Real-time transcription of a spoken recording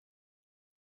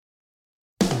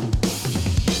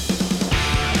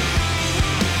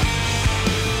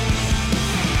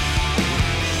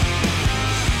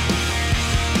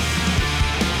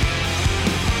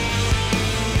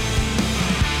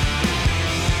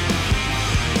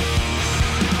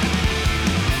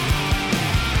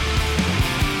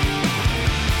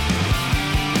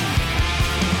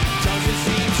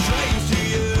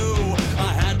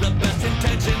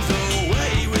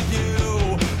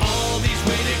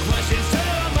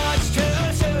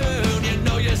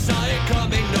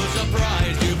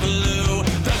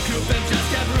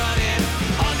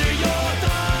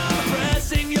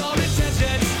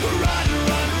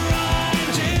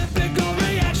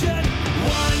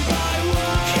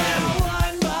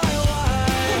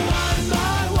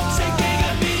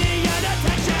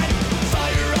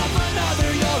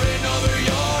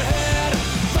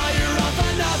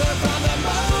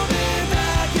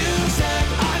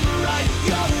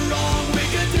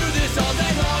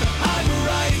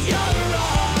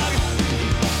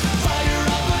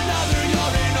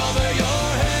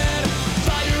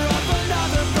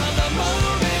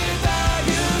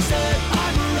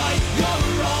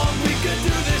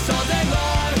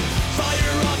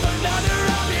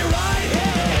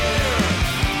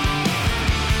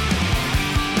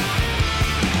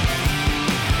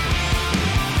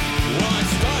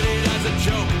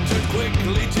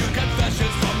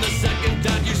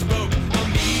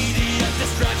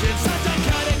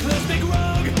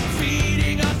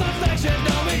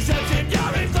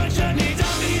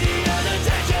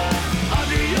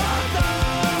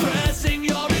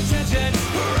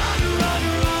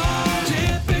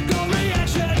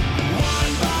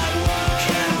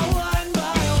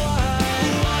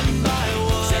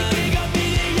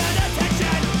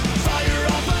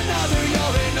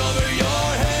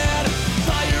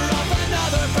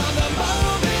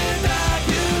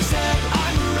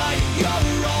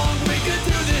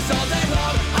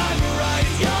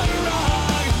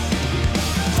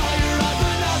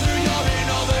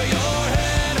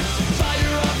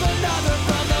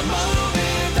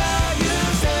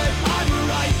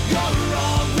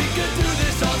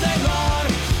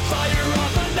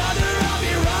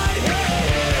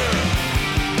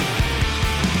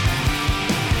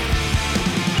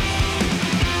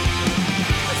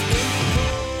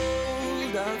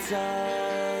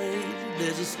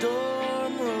There's a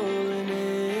storm rolling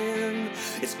in.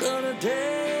 It's gonna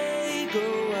take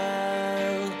a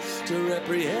while to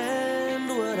reprehend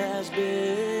what has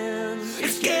been.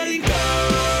 It's getting cold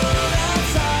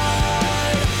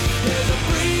outside. There's a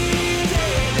breeze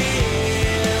in the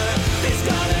air. It's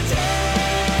gonna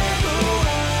take a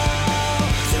while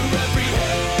to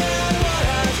reprehend what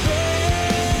has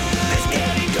been. It's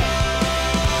getting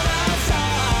cold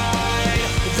outside.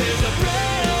 There's a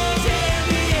breeze in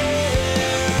the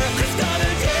air. It's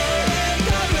gonna take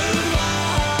a good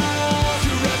while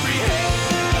to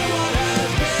reprehend what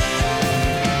has been.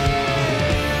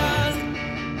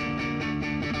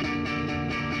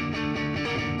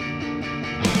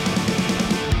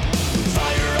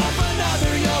 Fire off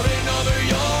another, you're in over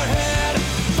your head.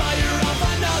 Fire off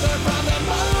another from the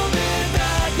moment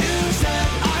that you said,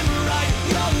 I'm right,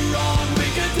 you're wrong. We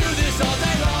could do this all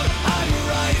day long. I'm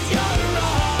right, you're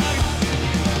wrong.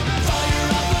 Fire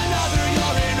off another,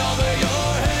 you're in over your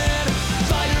head.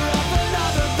 Fire off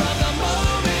another from the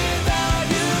moment that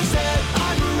you said,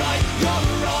 I'm right, you're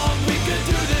wrong. We could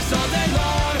do this all day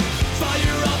long.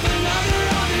 Fire off another,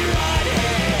 I'll be right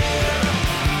here.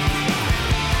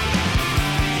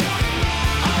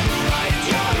 I'm right,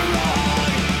 you're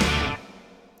wrong.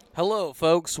 Hello,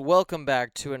 folks. Welcome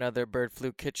back to another Bird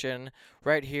Flu Kitchen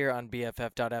right here on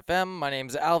BFF.FM. My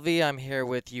name's Alvi. I'm here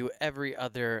with you every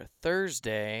other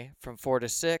Thursday from 4 to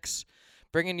 6,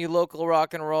 bringing you local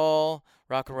rock and roll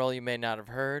you may not have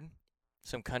heard,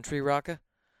 some country rock,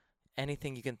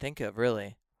 anything you can think of,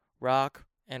 really. Rock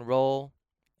and roll,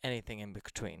 anything in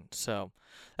between. So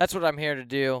that's what I'm here to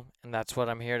do, and that's what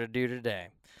I'm here to do today.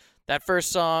 That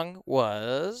first song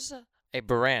was a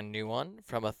brand new one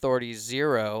from Authority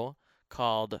Zero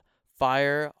called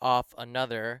Fire Off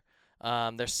Another.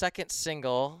 Their second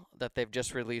single that they've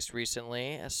just released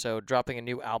recently, so dropping a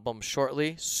new album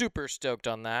shortly. Super stoked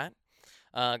on that.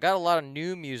 Got a lot of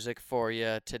new music for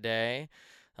you today.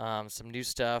 Some new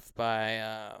stuff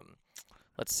by,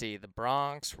 let's see, The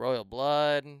Bronx, Royal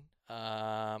Blood,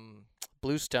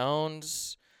 Blue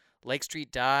Stones, Lake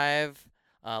Street Dive,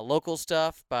 local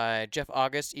stuff by Jeff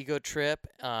August, Ego Trip,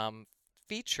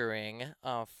 featuring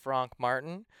Frank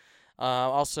Martin,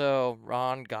 also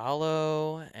Ron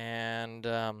Gallo, and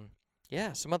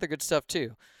some other good stuff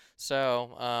too.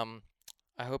 So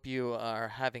I hope you are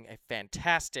having a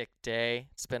fantastic day.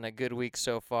 It's been a good week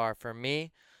so far for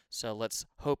me, so let's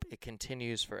hope it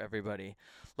continues for everybody.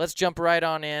 Let's jump right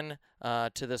on in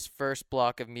to this first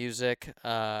block of music.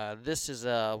 This is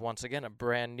once again a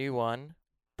brand new one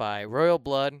by Royal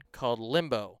Blood called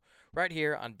Limbo, right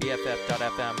here on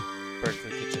BFF.FM, Bird Flu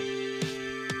Kitchen.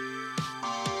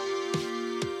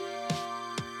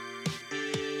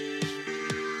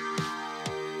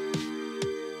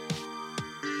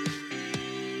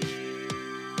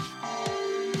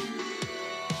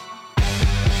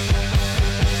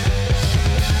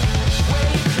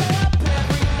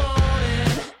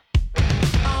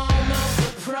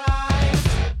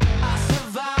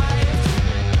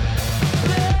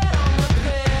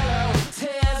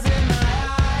 Tears in my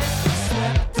eyes,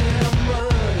 swept in a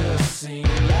mud.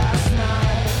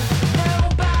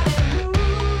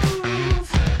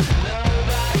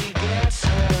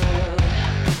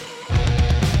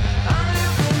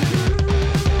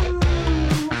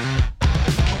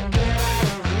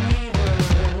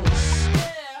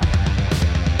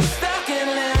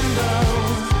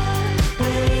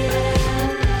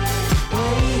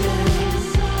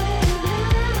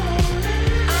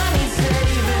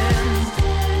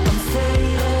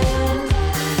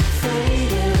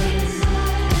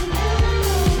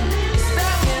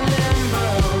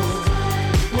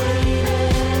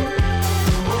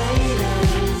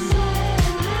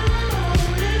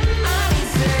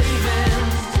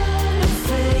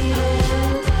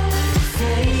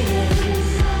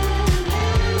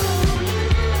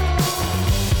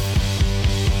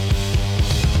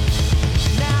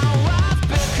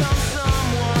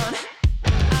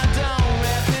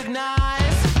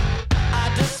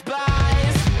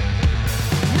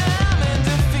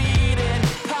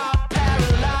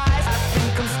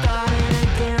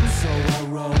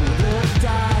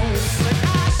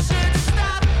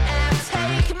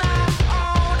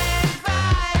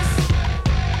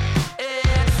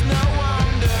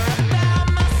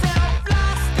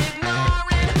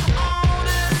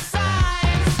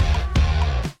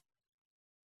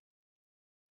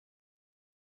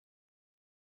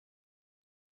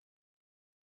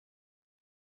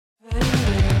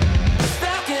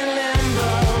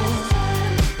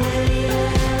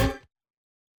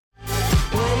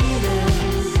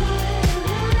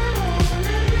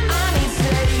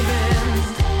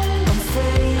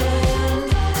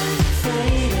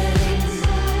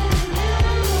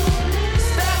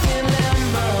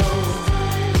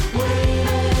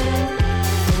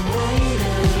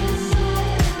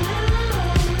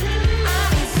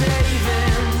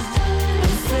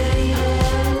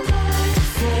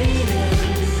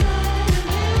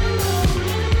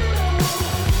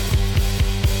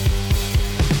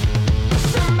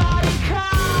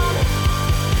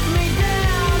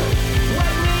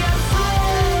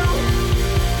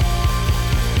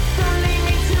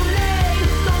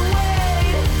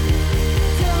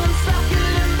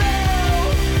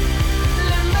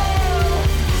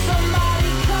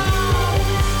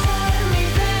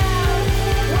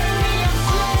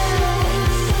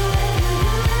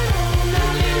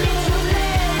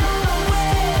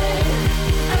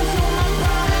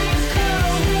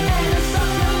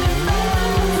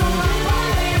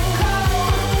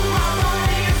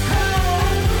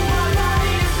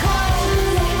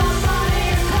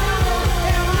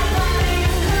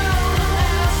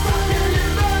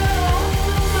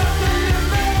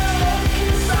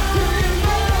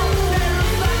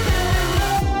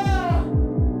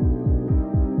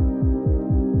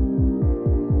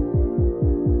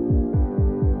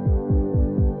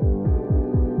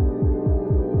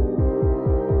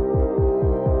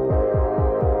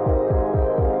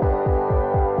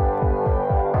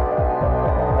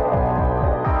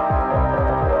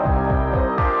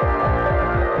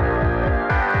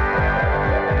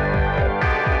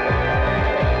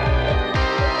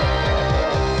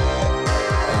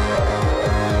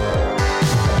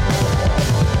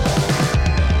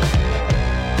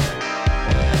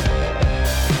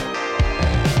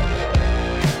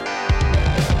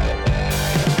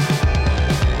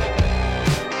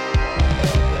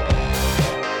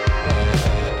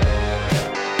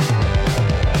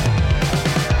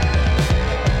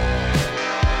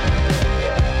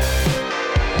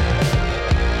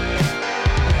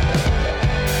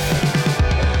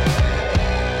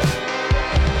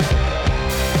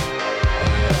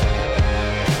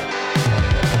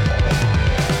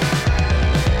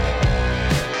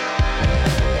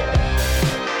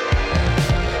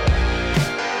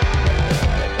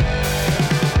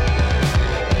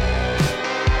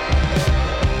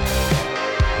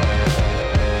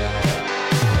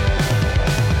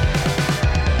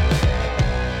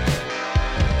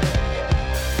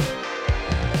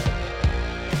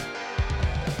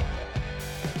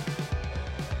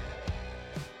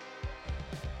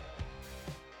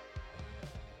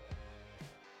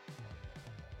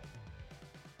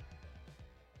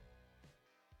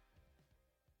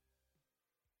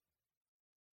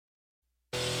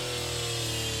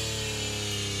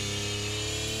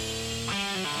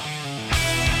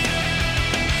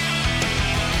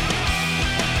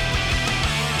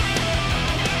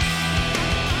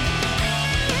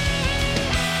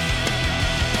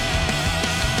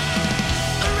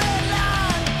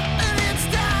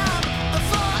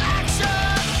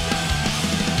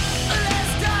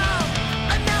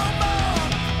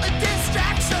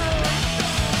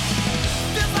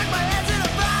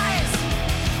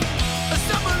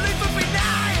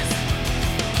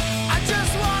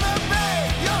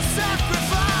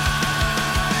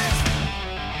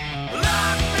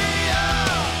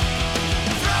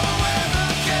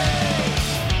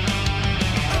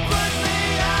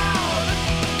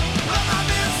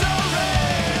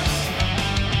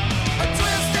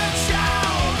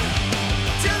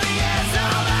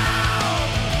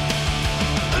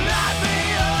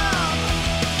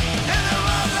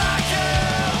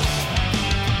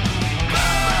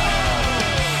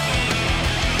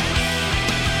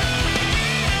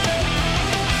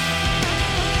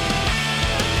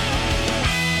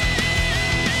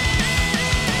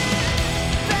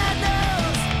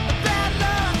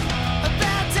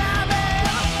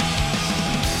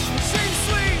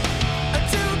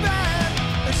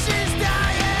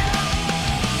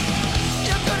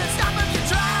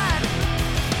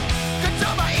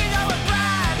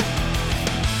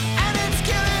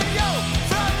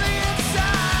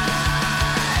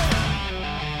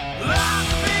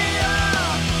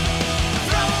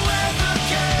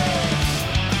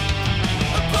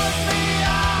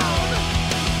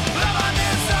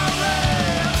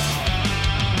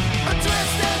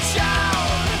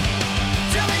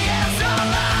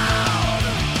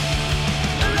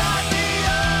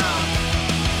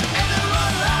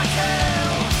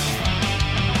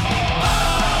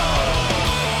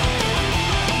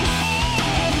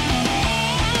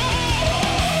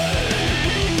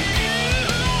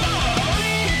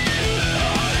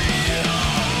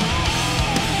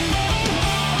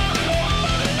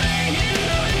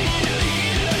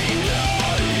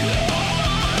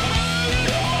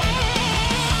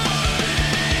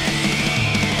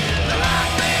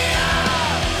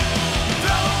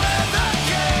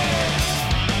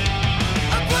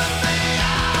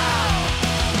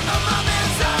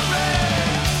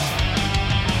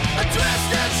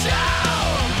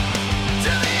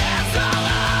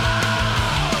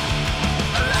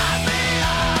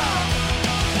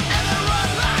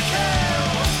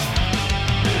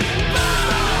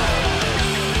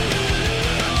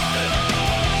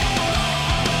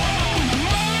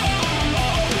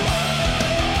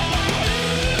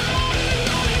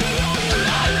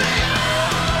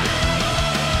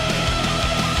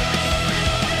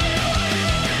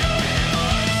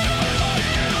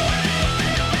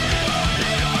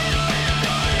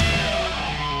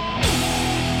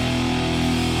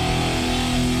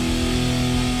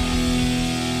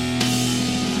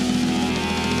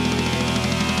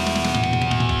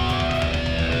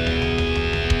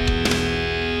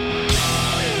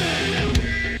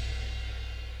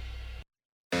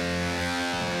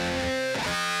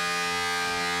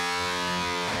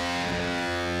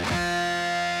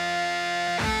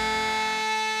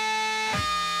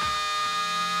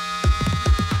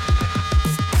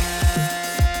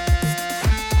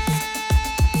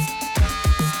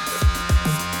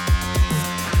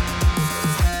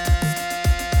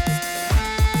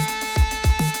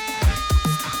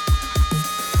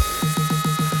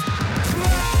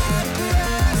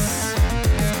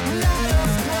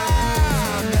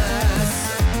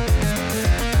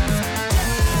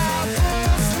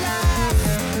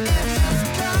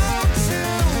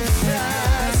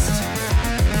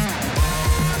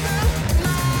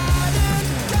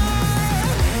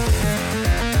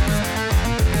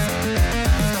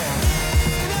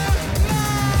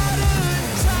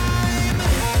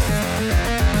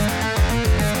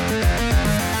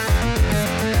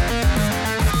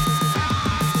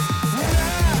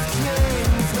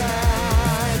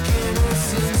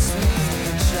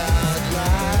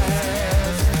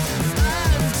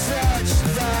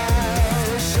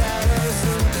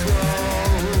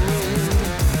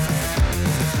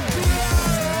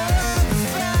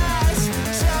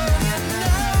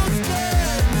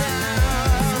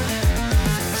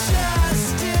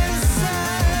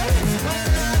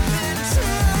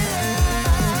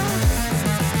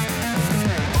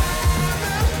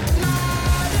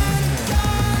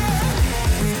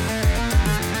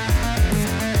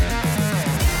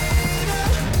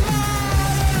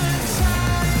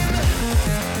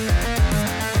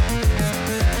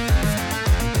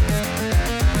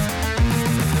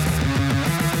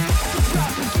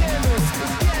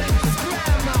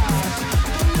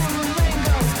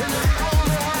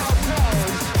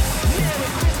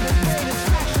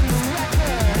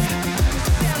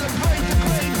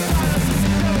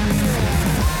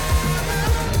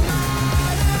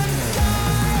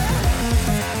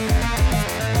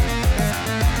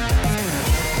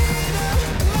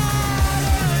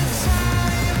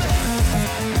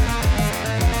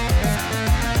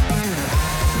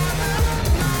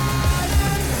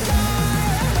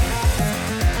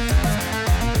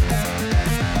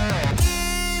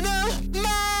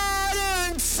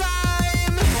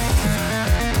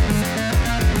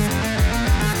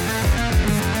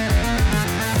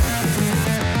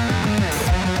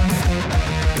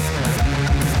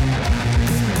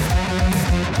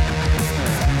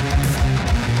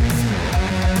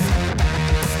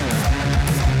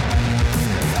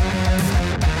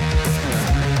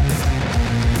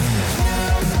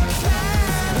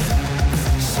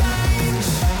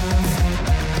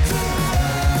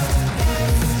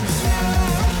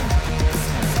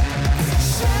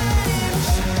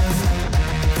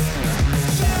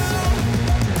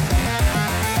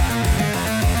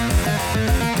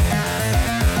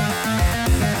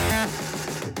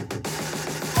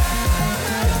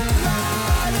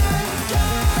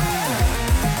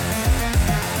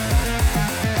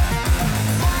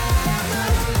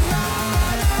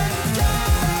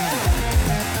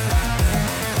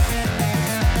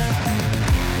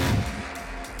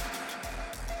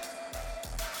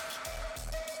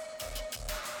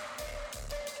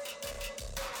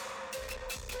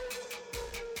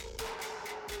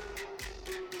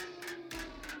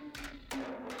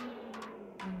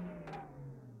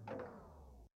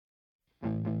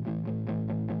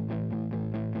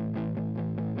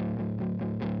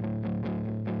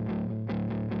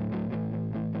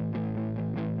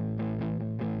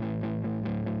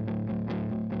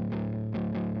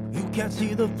 can't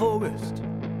see the forest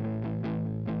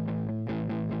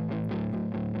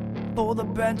for the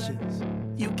branches.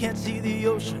 You can't see the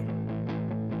ocean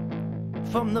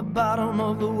from the bottom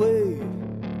of the wave.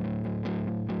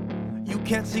 You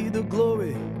can't see the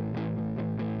glory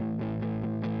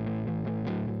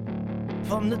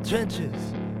from the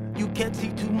trenches. You can't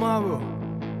see tomorrow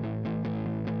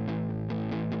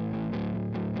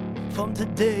from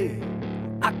today.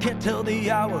 I can't tell the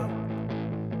hour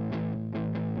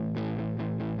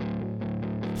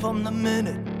from the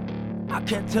minute. I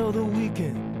can't tell the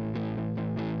weekend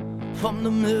from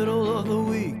the middle of the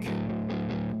week.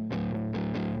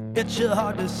 It's sure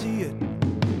hard to see it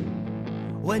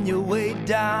when you're way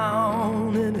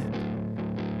down in it.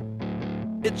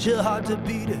 It's sure hard to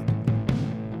beat it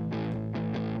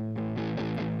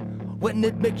when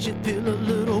it makes you feel a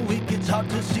little weak. It's hard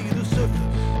to see the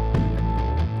surface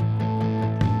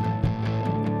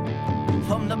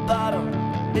from the bottom.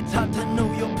 It's hard to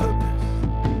know your purpose.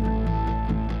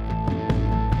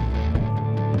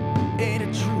 Ain't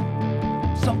it true?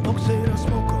 Some folks say to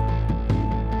smoke 'em.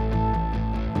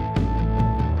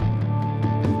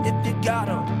 If you got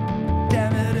 'em,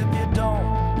 damn it if you don't.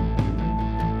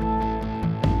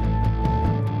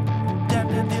 Damn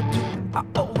if you do. I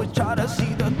always try to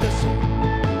see the thistle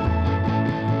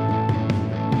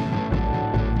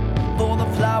for the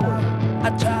flower. I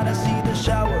try to see the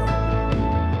shower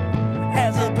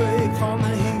as a break from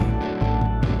the heat.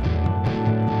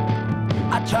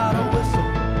 I try to whistle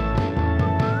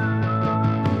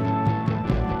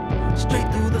straight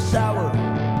through the sour.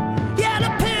 Yeah,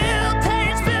 the pill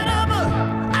tastes bitter, but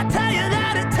I tell you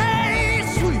that it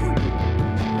tastes sweet.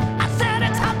 I said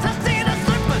it's hard to see the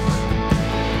surface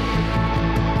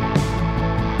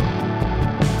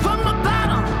from the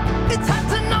bottom. It's hard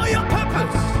to know your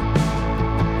purpose.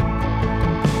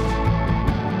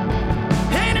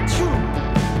 Ain't it true?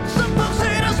 Some folks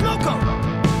say to smoke 'em.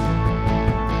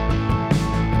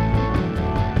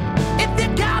 If you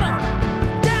got 'em,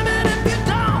 damn it if you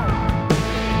don't.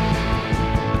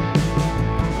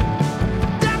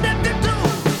 Damn if you do.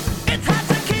 It's hard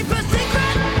to keep a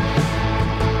secret,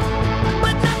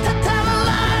 but not to tell a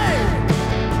lie.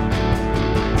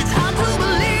 It's hard to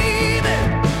believe it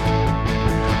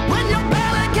when you're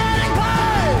barely getting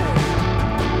by.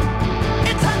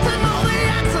 It's hard to know the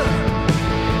answer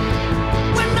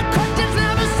when the question's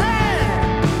never said.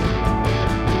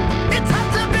 It's hard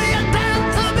to be a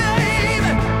dancer,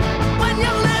 baby, when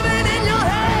you're living in your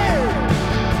head.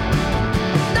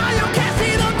 Now you can't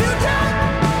see the future,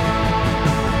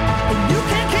 and you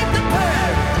can't keep the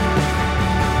past.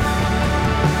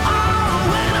 All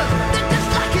winners, they're just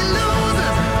like you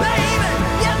losers, baby.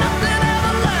 Yeah, nothing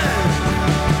ever lasts.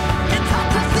 It's hard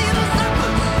to see the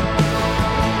surface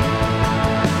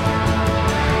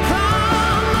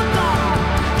from the bottom.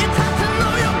 It's hard to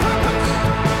know your purpose.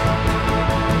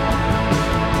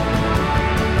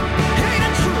 Ain't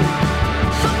it true?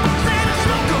 Some folks say to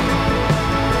smoke 'em.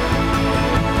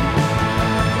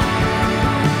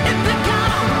 If you got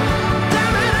 'em,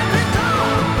 damn it if you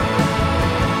don't.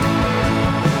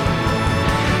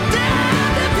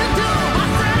 Damn if you do. I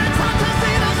said it's hard to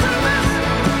see the surface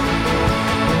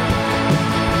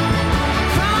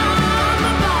from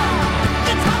the bottom.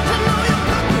 It's hard to know your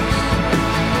purpose.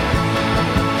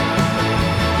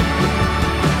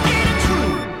 Ain't it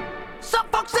true? Some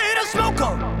folks say to smoke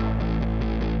 'em.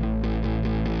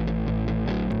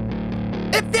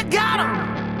 If you got 'em,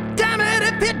 damn it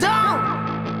if you don't.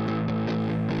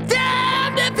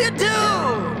 Damned if you do.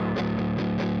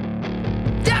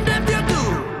 Damned if you do.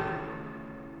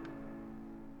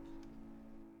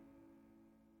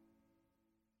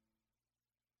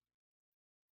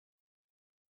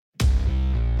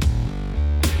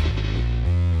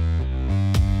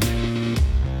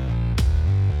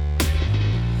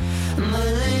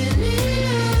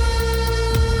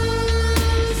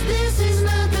 Millennials, this is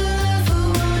not the life I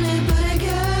wanted, but I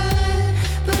got.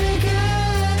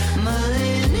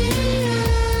 Millennials,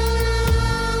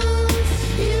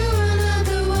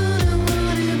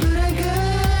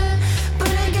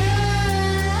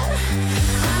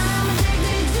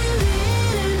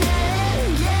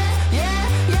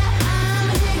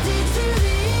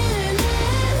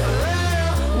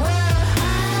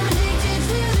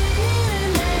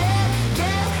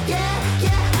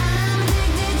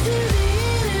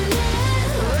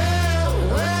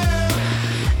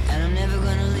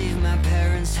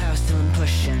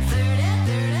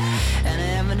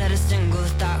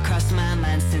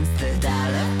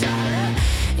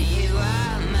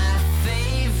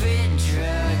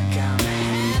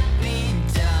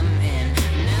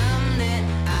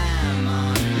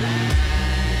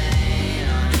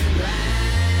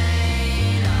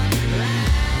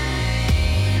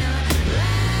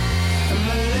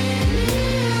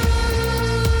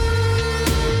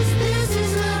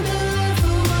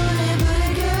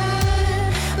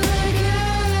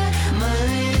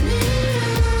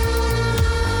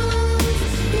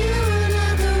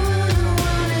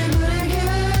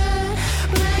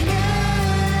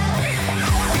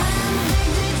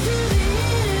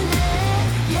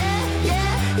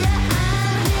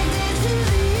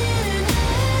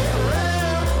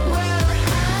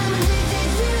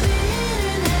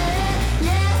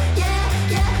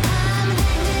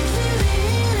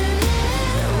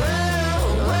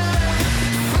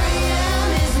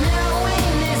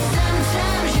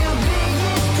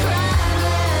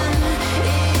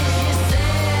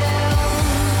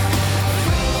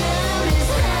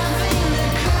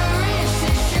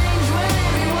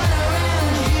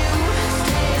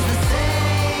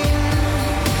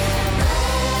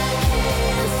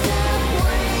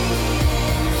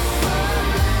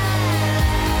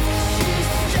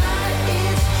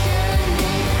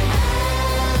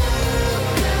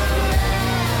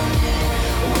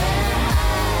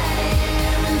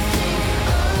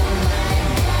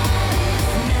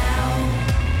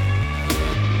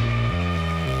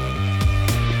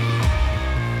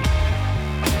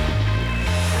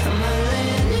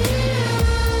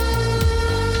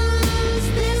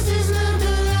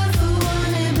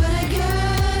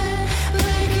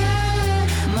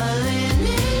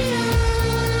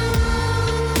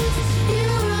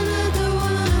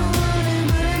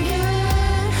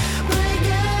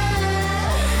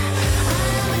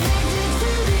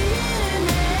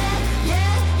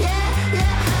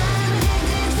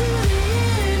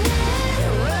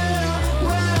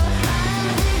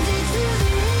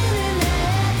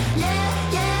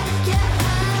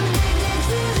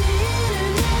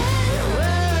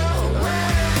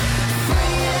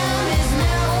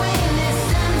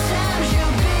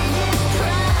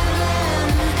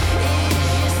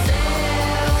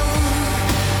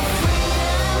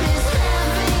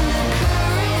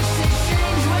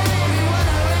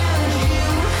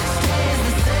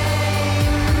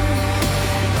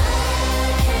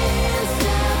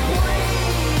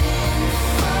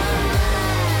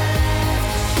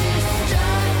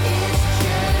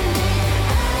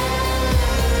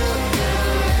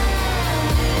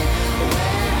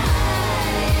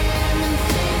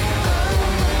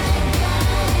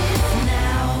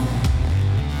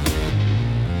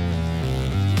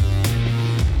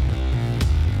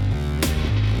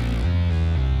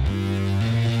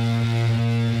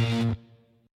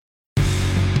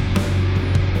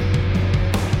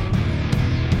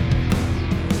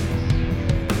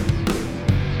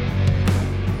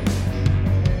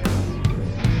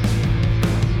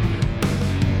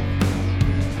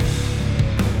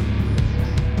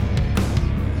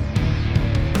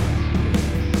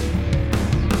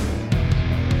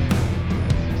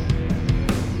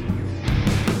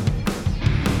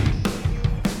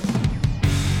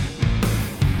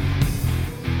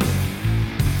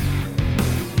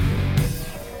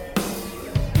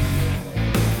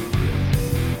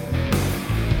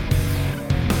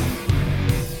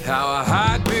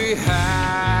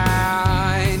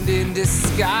 behind in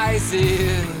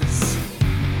disguises.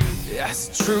 Yes,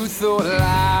 truth or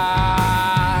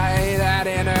lie that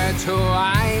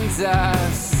intertwines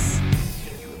us.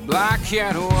 Black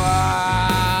and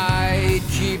white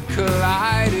keep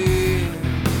colliding.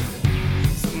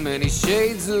 So many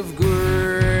shades of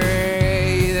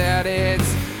gray that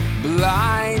it's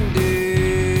blinding.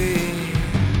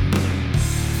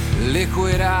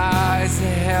 Liquid eyes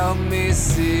help me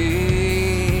see.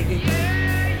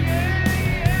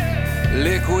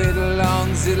 Liquid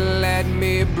lungs that let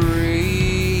me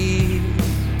breathe.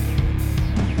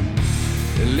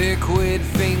 Liquid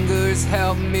fingers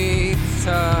help me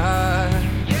touch.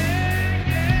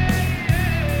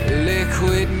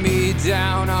 Liquid me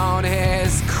down on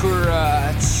his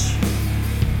crutch.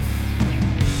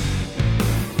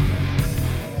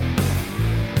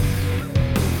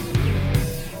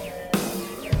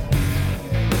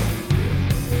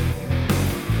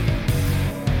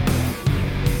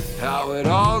 How it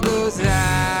all goes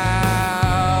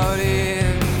out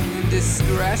in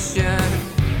discretion,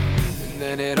 and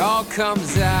then it all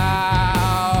comes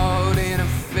out in a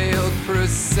failed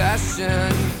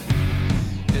procession.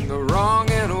 And the wrong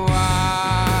and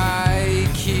right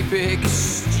keep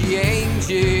exchanging.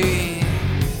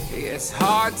 It's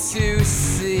hard to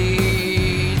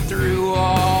see through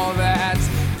all that's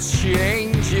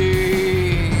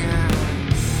changing.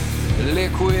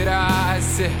 Liquid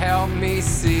eyes to help me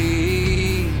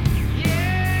see.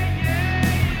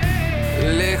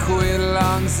 Liquid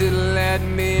lungs that let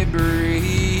me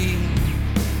breathe.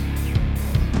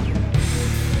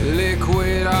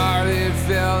 Liquid heart that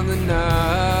felt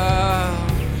enough.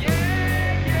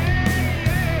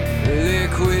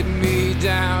 Liquid me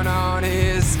down on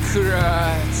his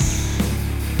crutch.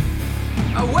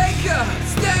 I wake up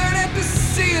staring at the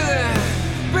ceiling,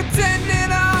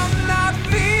 pretending I'm not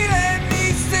feeling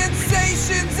these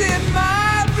sensations in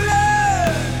my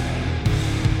blood.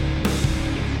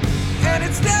 And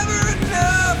it's never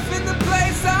enough in the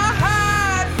place I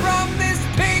hide from this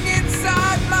ping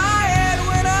inside my head.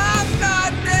 When I'm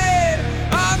not dead,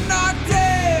 I'm not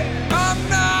dead, I'm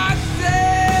not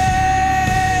dead.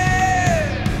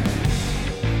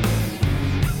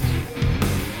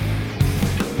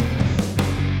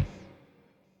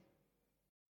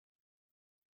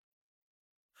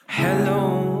 Hello,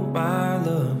 my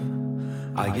love.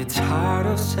 Are you tired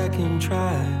of second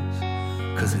tries?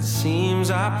 'Cause it seems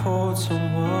I poured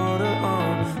some water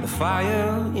on the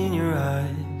fire in your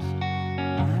eyes.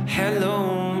 Hello,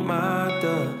 my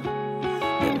dove.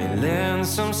 Let me lend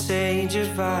some sage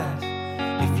advice.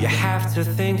 If you have to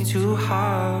think too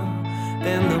hard,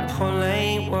 then the pull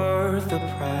ain't worth the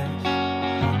price.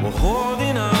 We're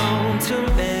holding on to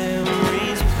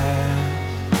memories past.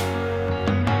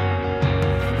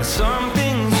 Some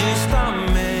things just are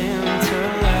meant to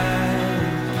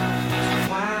last.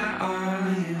 Why are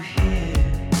you here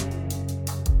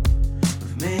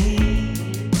with me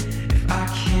if I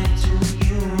can't do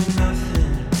you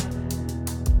nothing?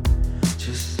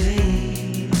 Just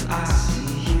leave. I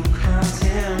see you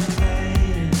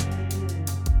contemplating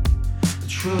the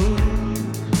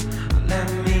truth. Let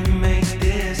me make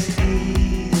this easy.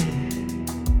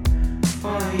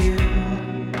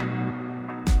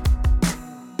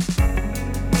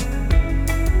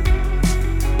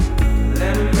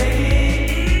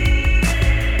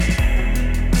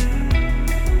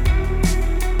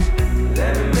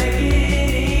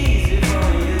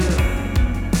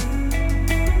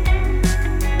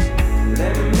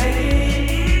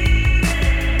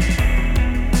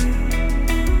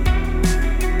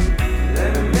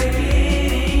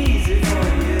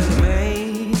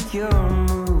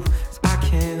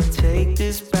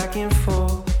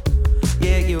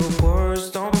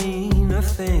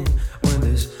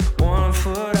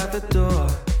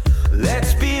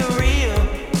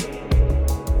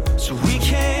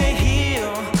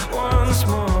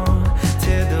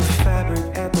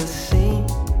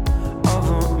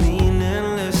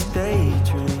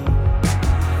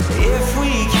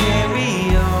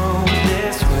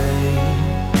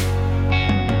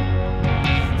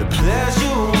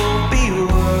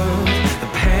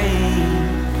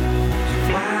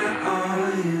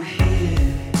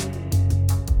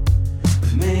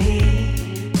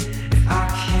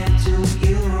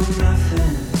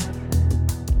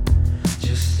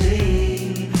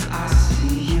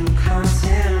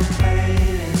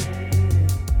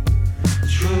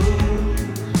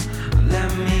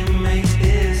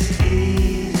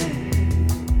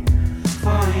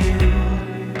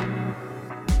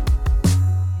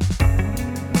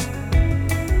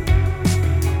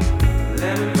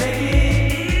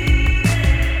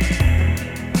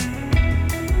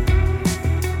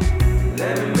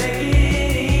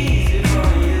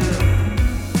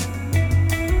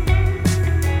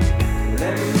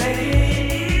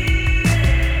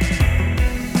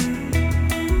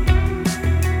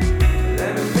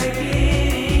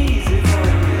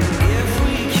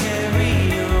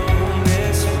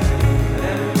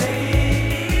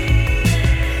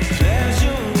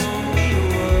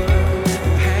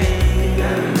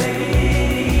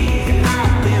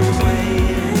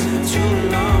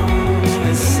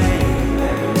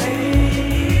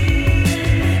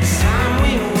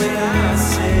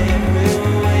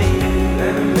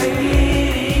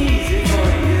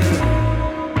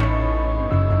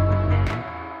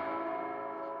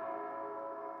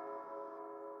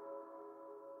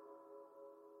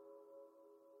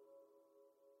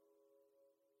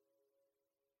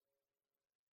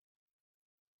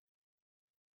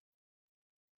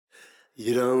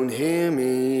 You don't hear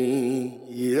me,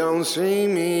 you don't see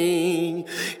me,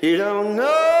 you don't know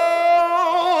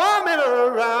I'm in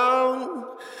around.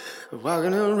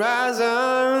 Walking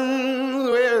horizons,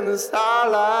 wearing the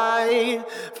starlight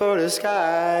for the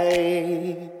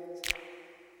sky.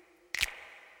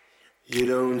 You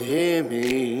don't hear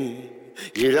me,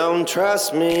 you don't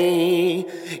trust me,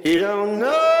 you don't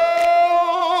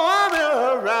know I'm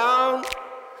around.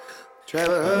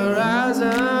 Travel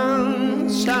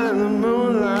horizons, shining the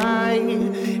moonlight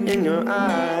in your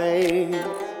eyes.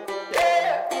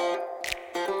 Yeah.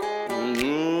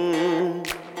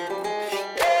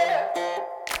 Yeah.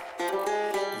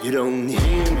 You don't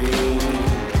hear me,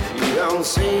 you don't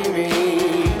see me,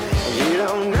 you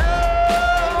don't know.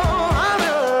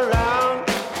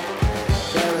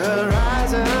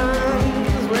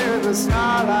 The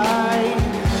starlight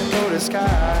for the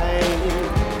sky.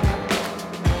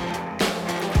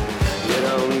 You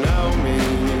don't know me,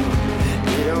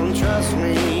 you don't trust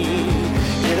me,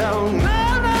 you don't know,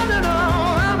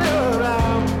 I'm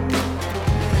around.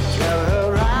 Travel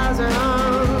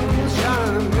horizons,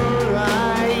 shine the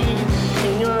moonlight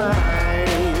in your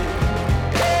eyes.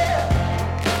 Yeah.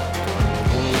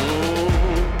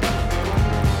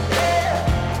 Yeah.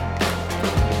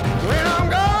 When I'm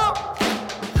gone,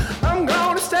 I'm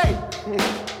gonna stay,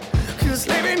 'cause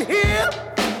living here,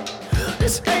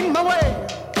 this ain't my way.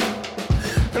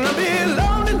 And I'll be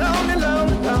lonely, lonely,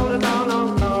 lonely, lonely, lonely,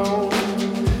 lonely.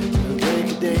 Break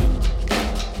a day,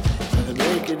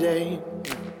 break a day.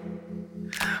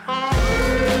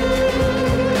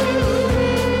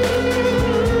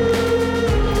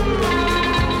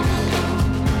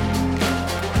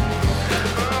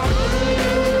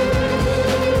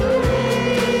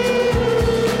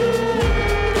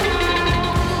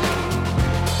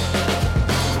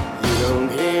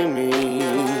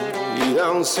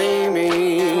 Don't see me,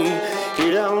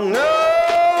 you don't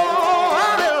know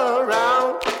I'm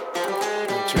around.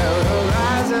 Travel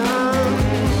horizon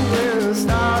with the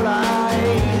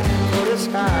starlight for the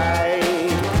sky.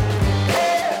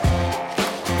 Yeah.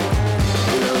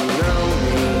 You don't know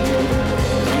me,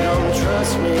 you don't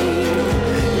trust me,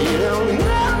 you don't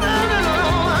know,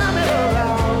 I'm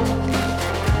around.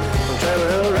 Travel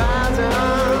horizon,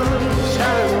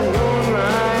 shining the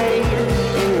moonlight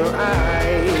in your eyes.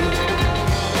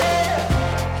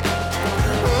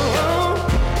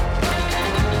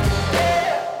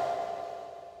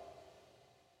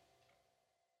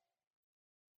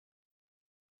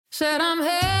 Said I'm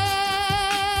head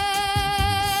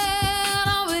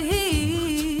over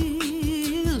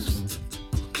heels,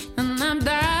 and I'm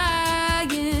dying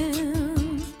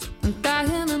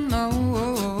to know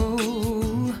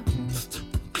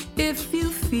if you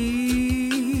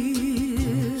feel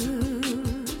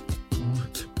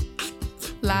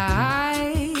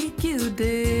like you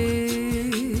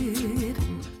did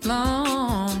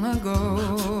long ago,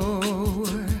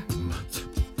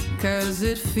 'cause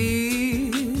it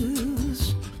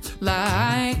feels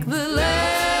like the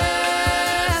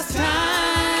last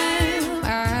time I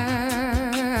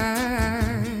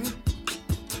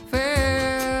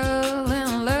fell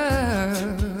in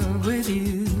love with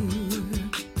you.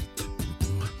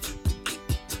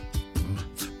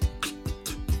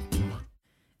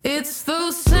 It's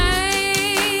those same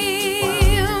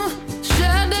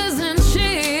shudders and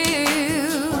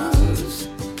chills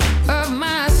of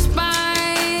my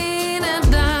spine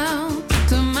and down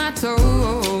to my toes.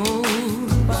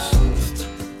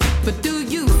 But do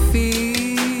you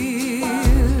feel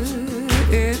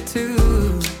it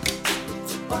too?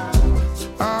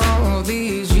 All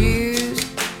these years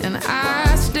and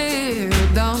I still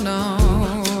don't know.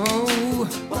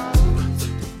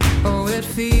 Oh, it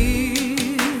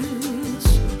feels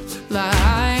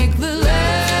like the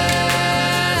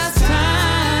last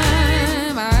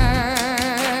time I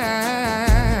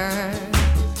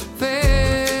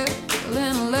fell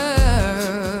in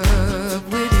love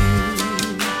with you.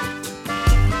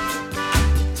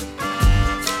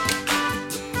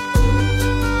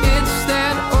 It's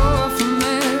that old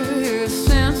familiar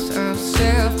sense of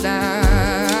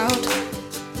self-doubt.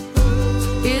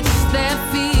 It's that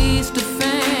feast of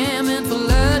famine for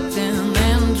blood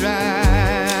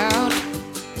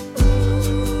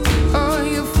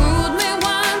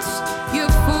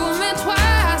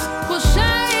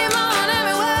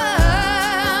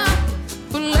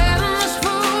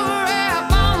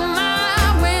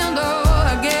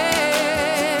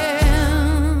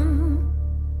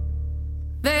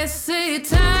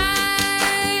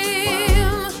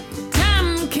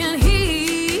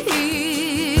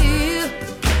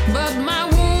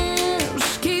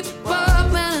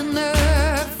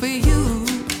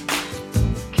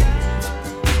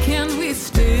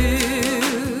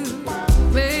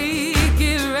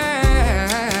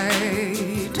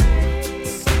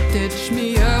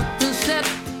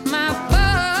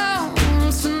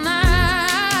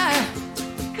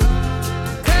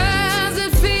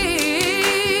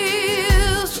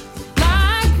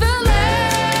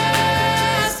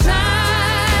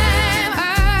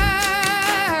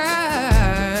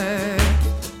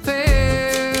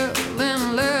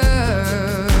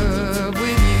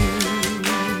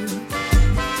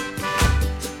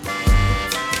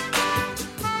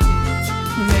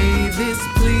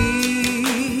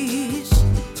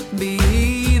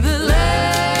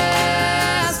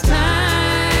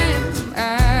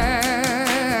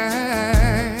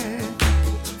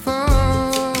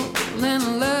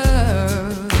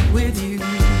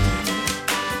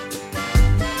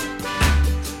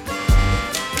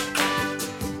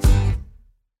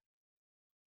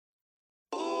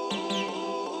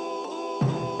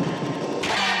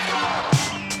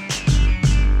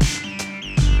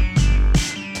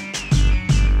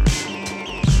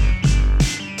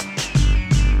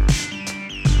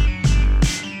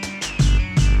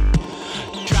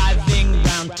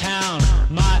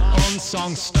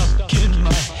song stuck in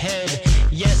my head.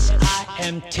 Yes, I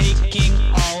am taking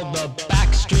all the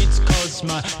back streets, cause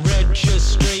my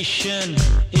registration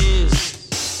is.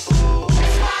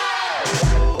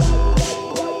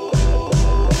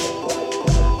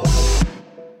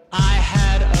 I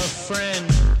had a friend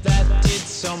that did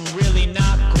some really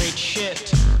not great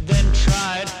shit, then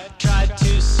tried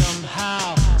to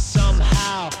somehow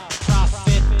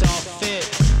profit off it.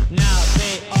 Now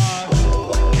they are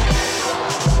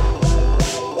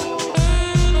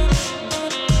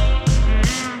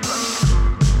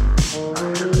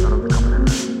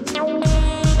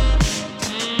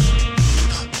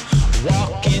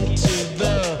walk into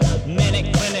the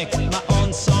minute clinic. My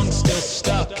own song's still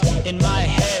stuck in my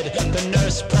head. The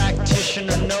nurse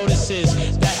practitioner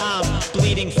notices that I'm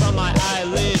bleeding from my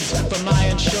eyelids, but my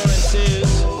insurance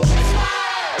is.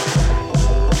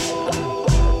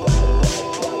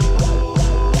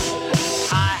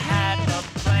 I had a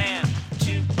plan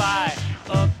to buy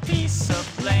a piece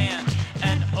of land,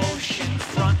 an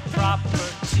oceanfront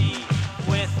property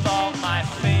with all my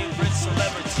favorite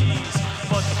celebrities,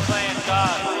 but the plan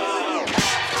got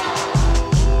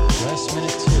last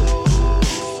minute too,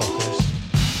 fuckers.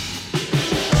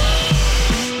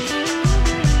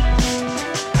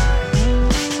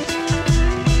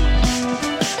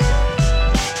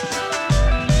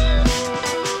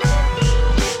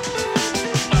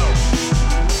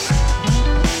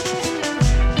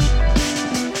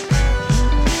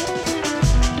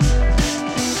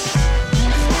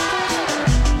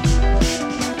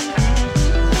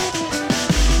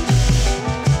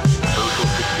 Social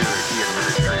Security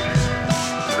Administration.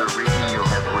 The reason you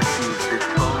have received this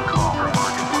phone call from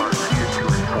our department is to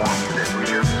inform you that we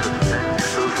have suspended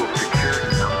your Social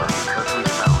Security number because we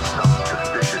found some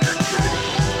suspicious activity.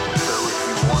 So if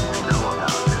you want to know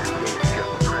about this case,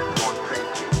 just press 1.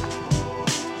 Thank you.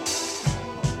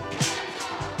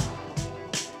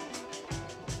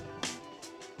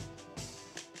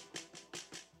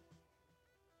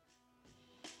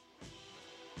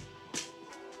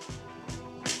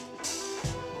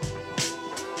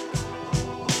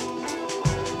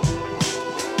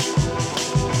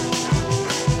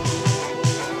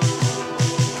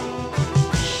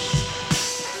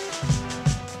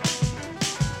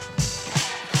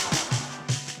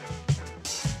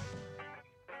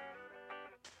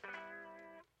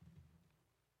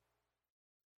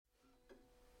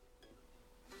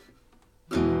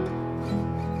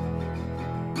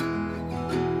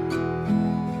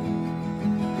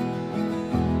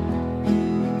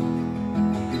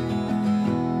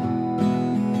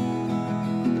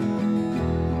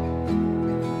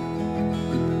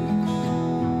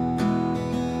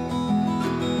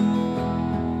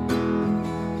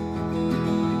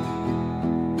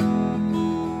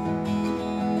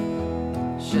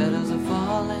 Shadows are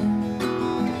falling,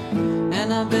 and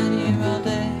I've been here all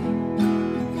day.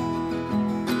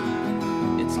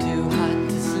 It's too hot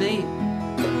to sleep,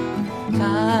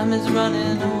 time is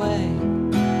running away.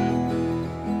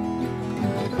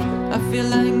 I feel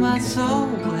like my soul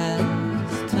has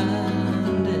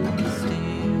turned into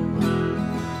steel.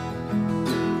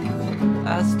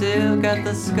 I still got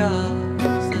the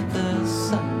scars that the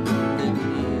sun didn't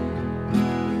heal.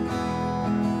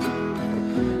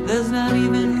 There's not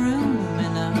even room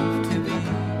enough to be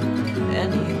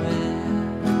anywhere,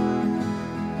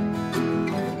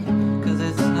 'cause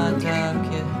it's not dark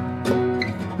yet,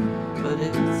 but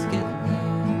it's getting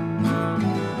there.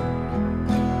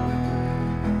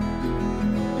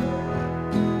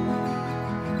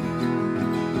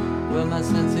 Well, my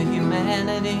sense of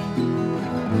humanity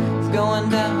is going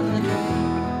down the drain.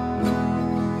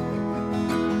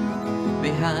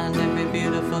 Behind every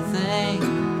beautiful thing,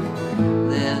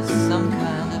 there's some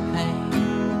kind of pain.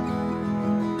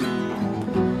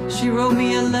 She wrote me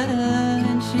a letter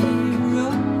and she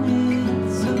wrote it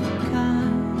so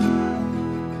kind.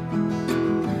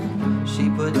 She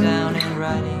put down in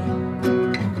writing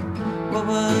what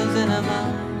was in her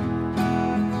mind.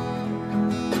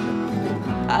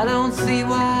 I don't see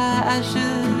why I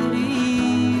should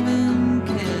even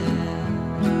care,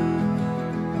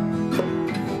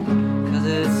 'cause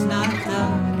it's not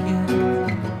dark yet,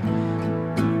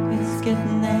 it's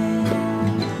getting there.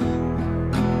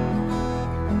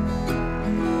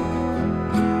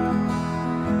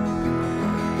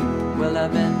 Well,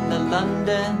 I've been to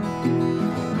London,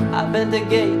 I've been to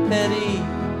Gay Petty,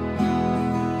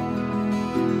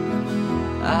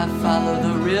 I follow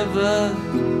the river,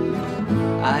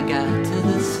 I got to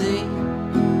the sea.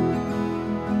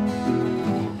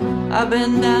 I've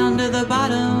been down to the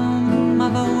bottom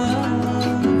of a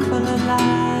world full of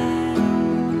lies.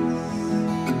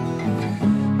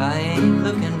 I ain't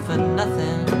looking for nothing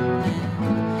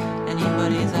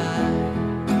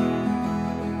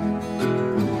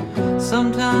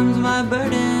Sometimes my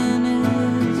burden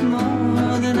is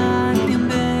more than I can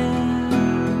bear.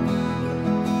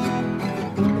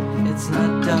 It's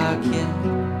not dark yet,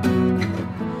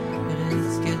 but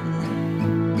it's getting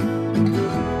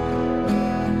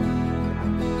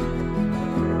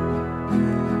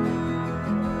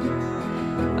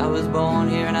there. I was born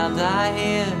here and I'll die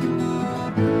here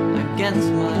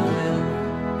against my will.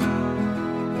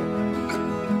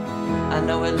 I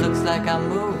know it looks like I'm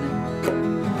moving,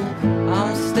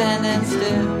 I'm standing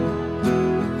still.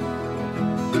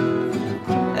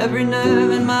 Every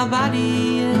nerve in my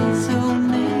body is so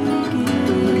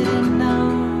naked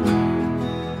now.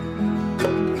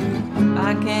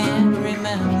 I can't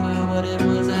remember what it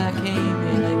was I came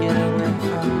here to get away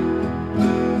from.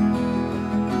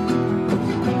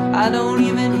 I don't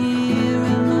even hear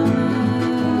another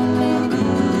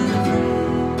friend.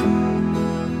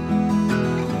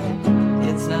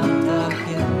 It's not dark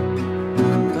yet,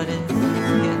 but it's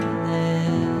getting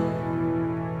there.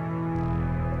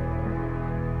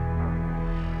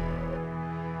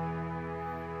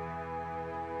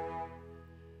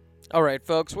 All right,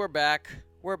 folks, we're back.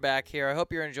 We're back here. I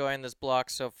hope you're enjoying this block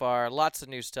so far. Lots of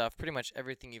new stuff. Pretty much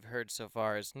everything you've heard so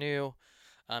far is new,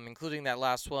 including that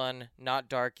last one, Not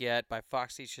Dark Yet, by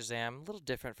Foxy Shazam. A little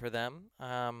different for them.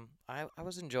 I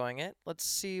was enjoying it. Let's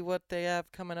see what they have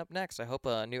coming up next. I hope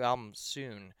a new album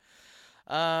soon.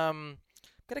 Going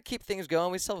to keep things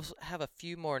going. We still have a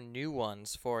few more new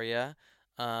ones for you,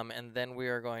 and then we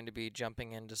are going to be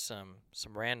jumping into some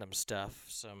random stuff,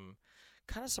 some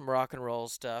rock and roll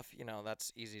stuff. You know,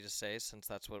 that's easy to say since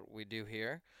that's what we do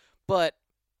here. But,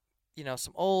 you know,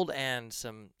 some old and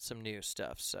some new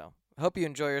stuff. So I hope you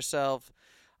enjoy yourself.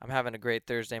 I'm having a great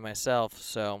Thursday myself,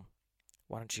 so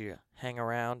why don't you hang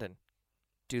around and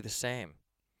do the same.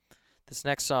 This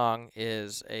next song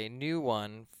is a new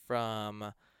one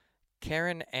from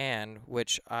Karen Ann,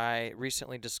 which I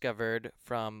recently discovered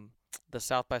from the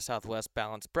South by Southwest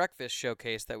Balanced Breakfast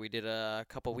showcase that we did a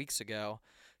couple weeks ago.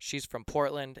 She's from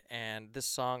Portland, and this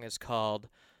song is called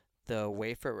The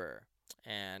Wayfarer,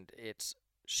 and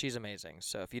she's amazing.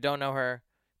 So if you don't know her,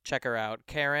 check her out.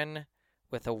 Karen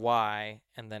with a Y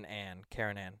and then Ann.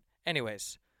 Karen Ann.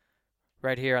 Anyways,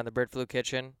 right here on the Bird Flu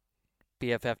Kitchen,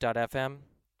 BFF.FM.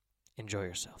 Enjoy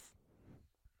yourself.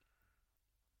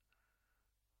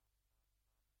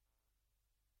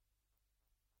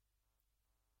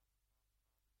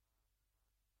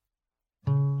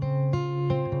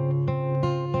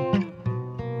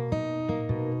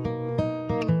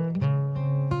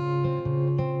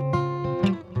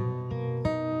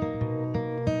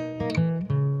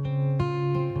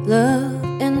 Love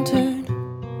entered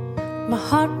my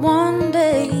heart one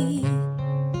day,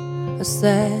 a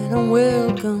sad,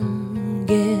 unwelcome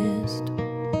guest.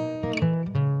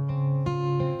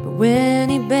 But when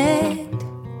he begged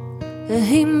that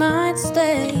he might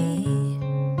stay,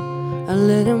 I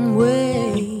let him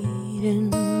wait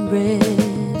and rest.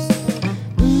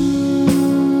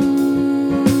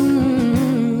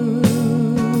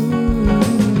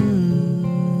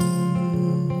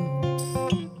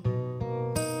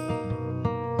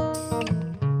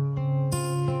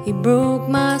 He broke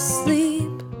my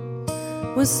sleep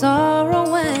with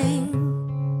sorrowing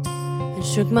and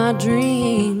shook my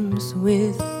dreams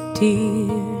with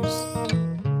tears.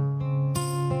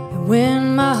 And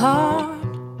when my heart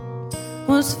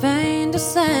was fain to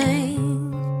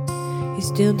sing, he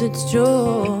stilled its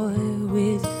joy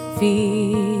with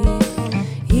fear.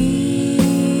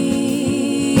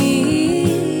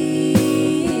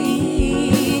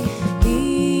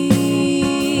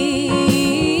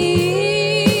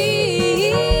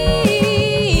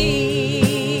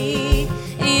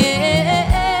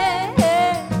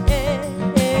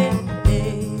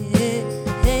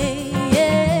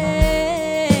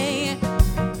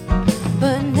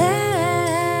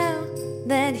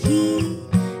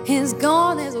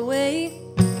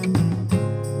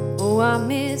 I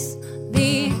miss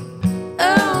the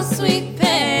oh sweet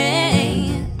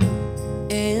pain,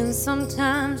 and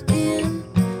sometimes in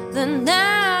the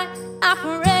night I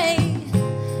pray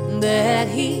that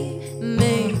he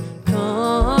may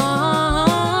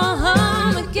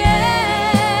come again.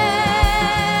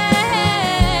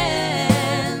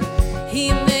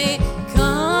 He may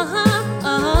come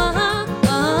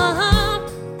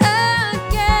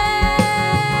again.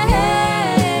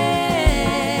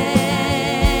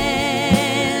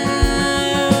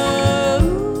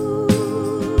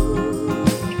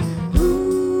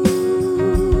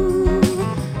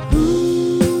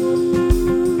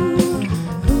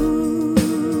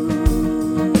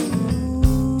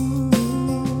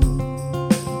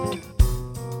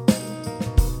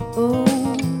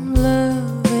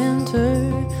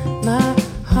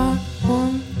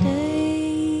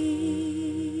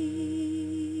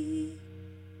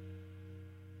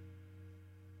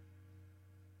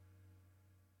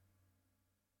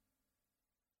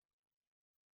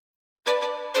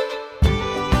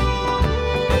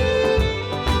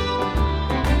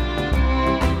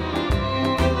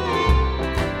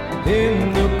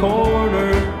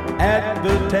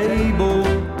 table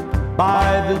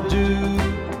by the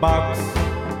jukebox,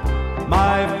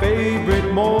 my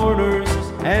favorite mourners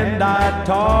and I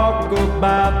talk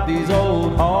about these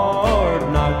old hard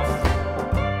knocks.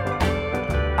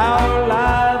 Our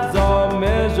lives are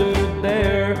measured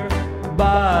there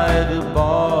by the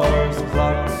bar's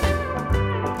clocks.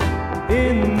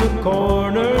 In the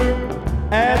corner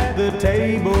at the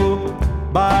table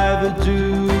by the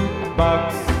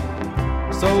jukebox,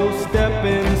 so step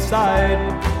inside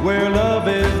where love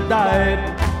has died,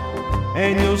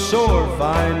 and you'll sure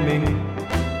find me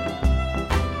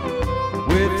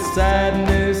with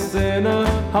sadness in a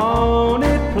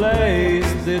haunted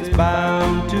place that's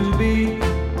bound to be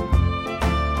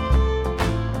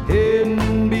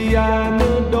hidden behind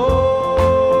the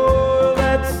door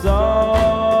that's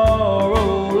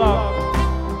sorrow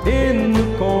locked. In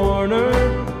the corner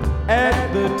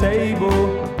at the table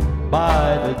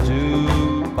by the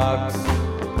jukebox.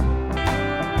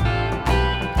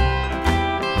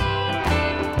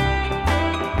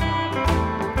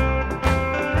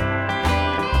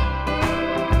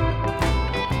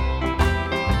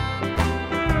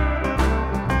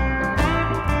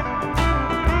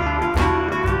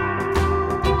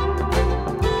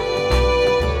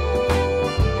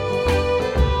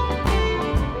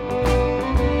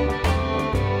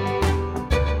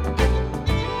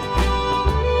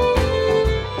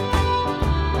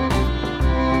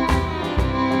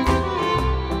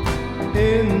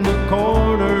 In the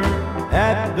corner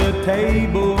at the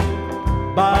table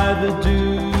by the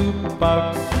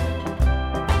jukebox,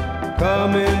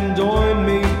 come and join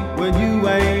me when you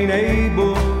ain't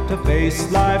able to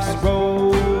face life's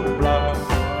roadblocks.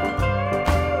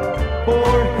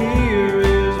 For here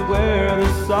is where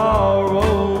the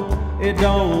sorrow, it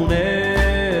don't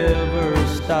ever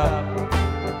stop.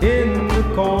 In the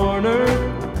corner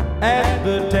at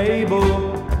the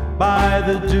table by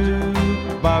the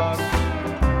jukebox,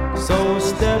 so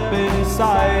step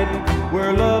inside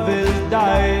where love has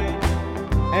died,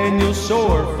 and you'll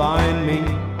sure find me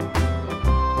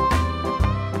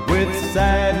with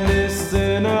sadness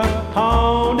in a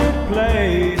haunted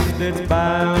place that's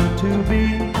bound to be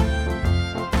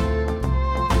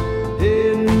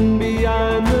hidden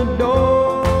behind the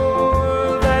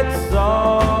door that's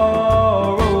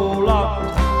sorrow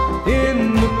locked.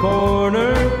 In the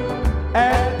corner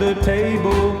at the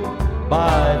table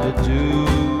by the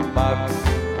jukebox,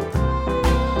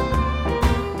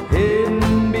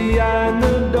 hidden behind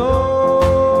the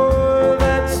door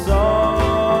that's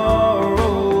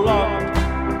sorrow locked.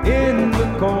 In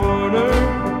the corner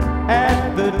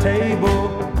at the table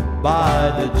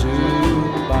by the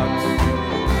jukebox.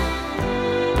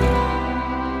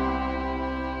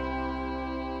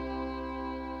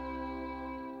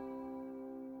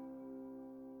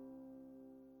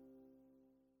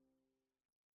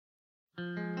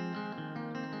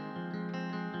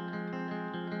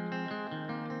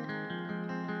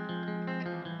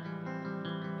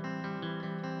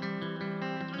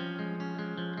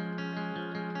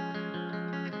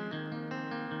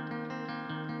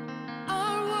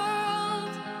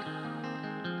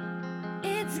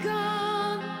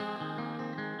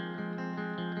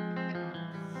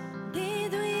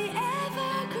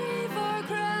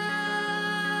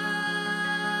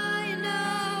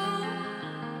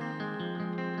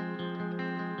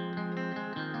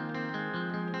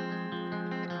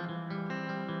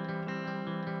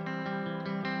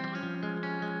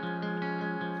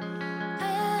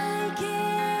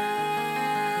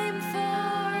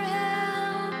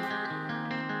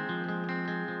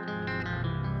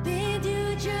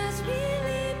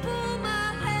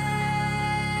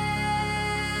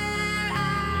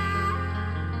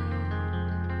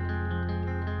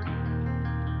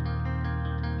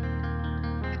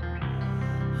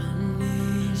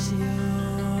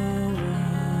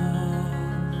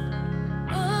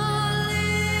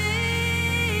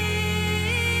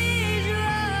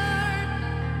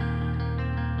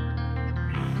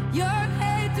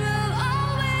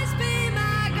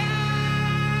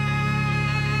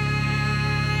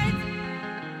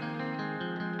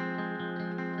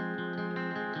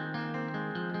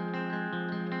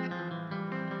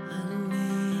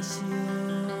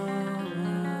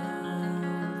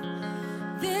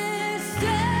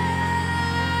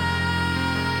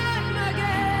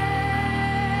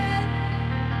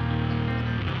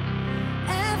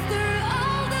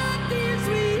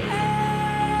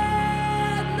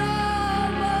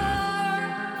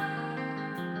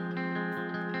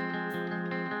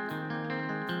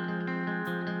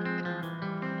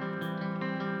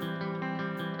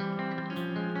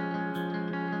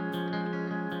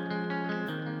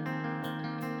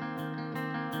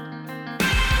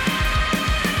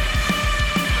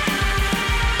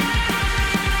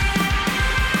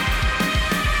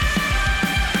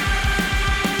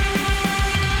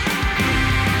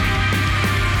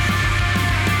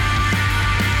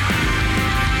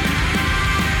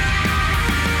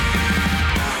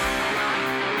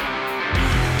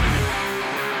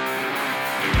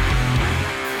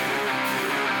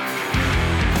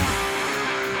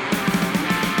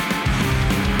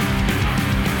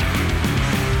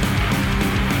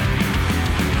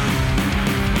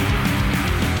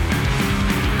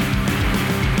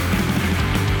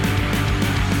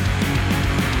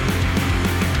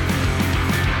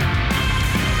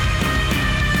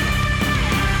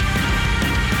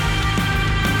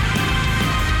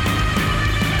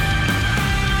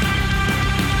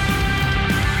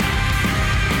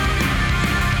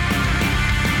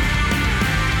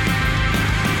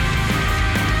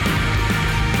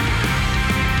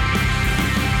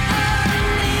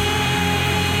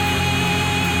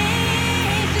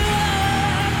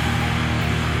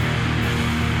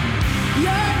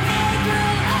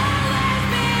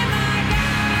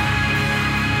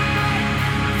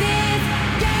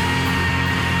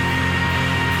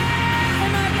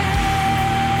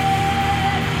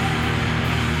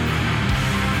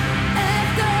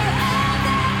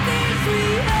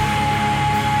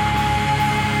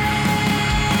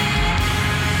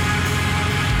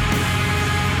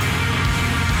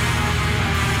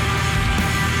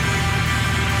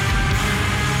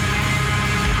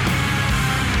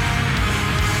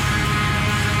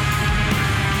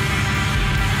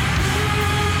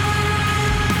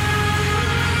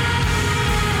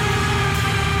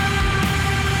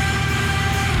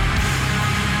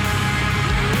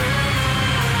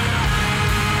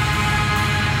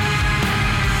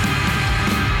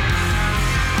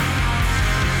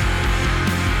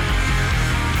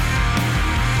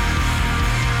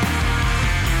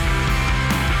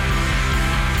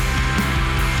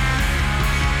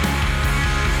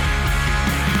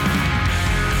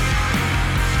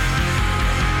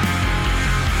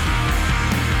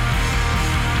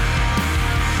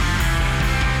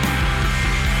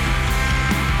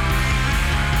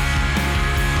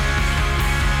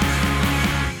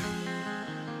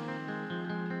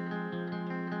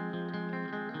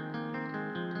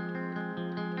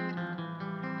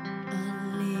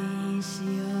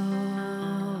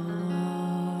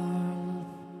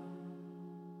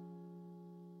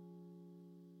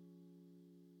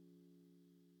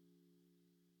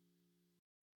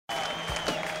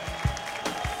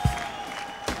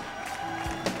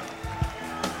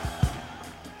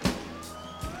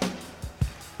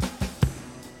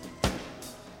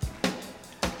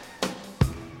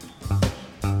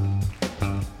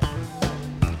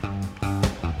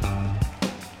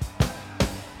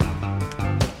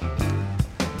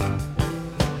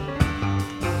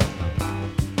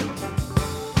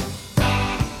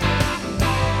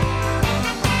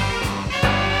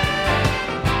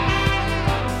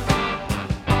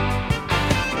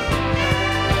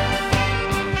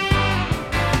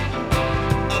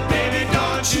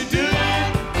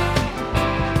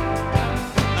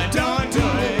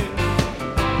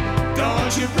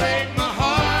 you break my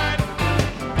heart.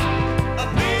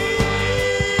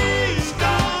 Please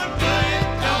don't do it.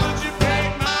 Don't you break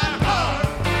my heart.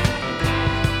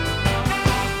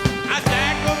 I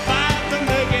sacrifice to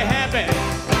make you happy.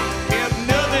 Give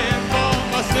nothing for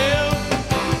myself.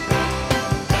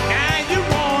 And you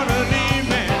wanna leave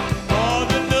me for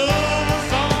the love of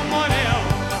someone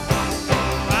else.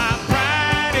 My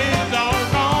pride is all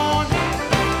gone.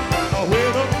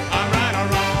 Whether I'm right or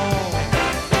wrong,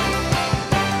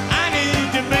 I need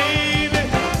you, baby.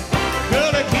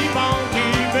 Gotta keep on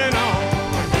keeping on.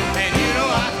 And you know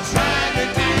I tried to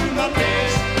do my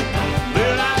best.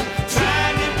 Well, I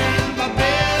tried to do my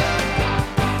best.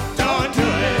 Don't do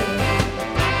it.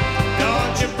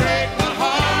 Don't you break my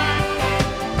heart.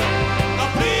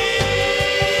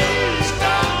 Please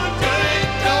don't do it.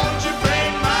 Don't you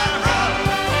break my heart.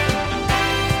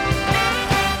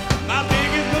 My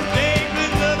biggest mistake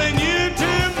was loving you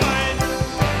too much.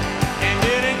 And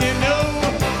didn't you know?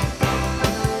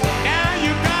 Now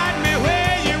you got me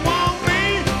where you want me.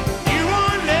 You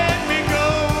won't let me go.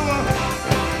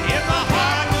 If my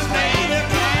heart was made of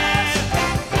glass,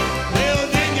 well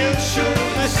then you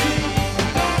surely see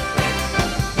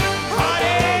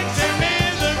heartaches and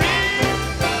misery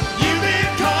you've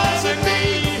been causing me.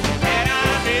 And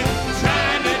I've been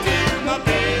trying to do my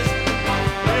best.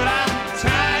 Well, I'm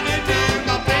trying to do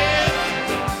my best.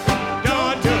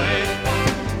 Don't do it.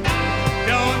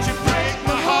 Don't you break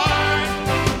my heart.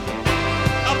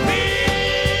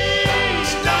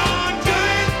 Please don't do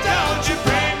it. Don't you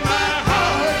break my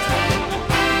heart.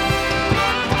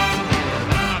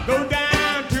 I'll go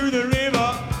down to the river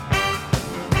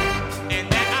and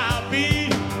then I'll be.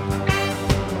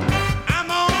 I'm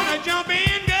gonna jump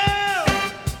in, girl,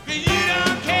 'cause you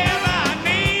don't care about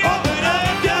me. Open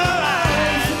up your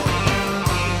eyes.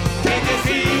 Can't you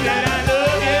see that I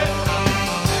love you?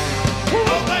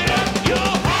 Open up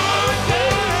your heart,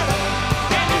 girl.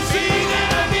 Can't you see that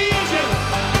I need you?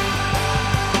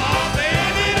 Oh,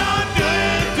 baby, don't do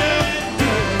it, do it, do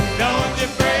it. Don't you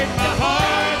break my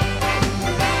heart.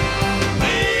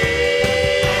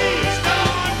 Please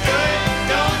don't do it.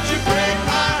 Don't you break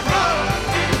my heart.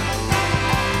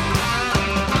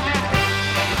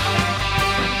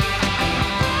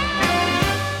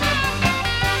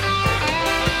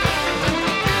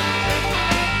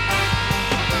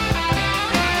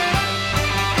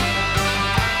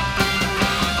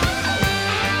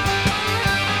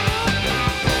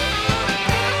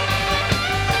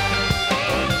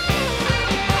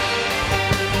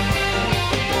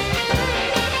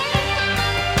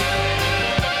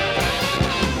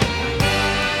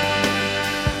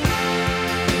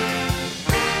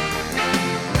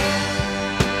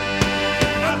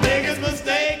 My biggest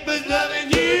mistake was loving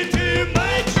you too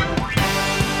much.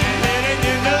 And letting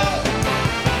you know.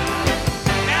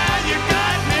 Now you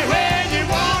got me where you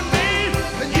want me,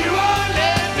 but you won't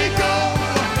let me go.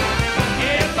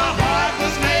 If my heart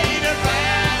was made of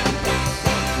glass,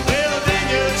 well then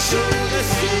you'd surely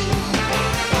see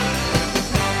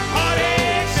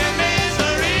heartaches and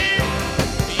misery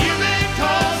you've been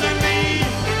causing me.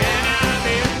 And I've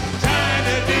been trying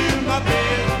to do my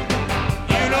best.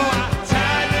 You know I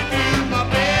tried to do my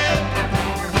best.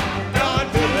 Don't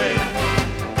do it.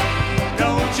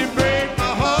 Don't you break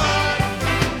my heart.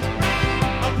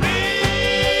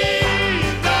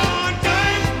 Please don't do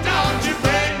it. Don't you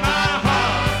break my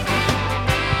heart.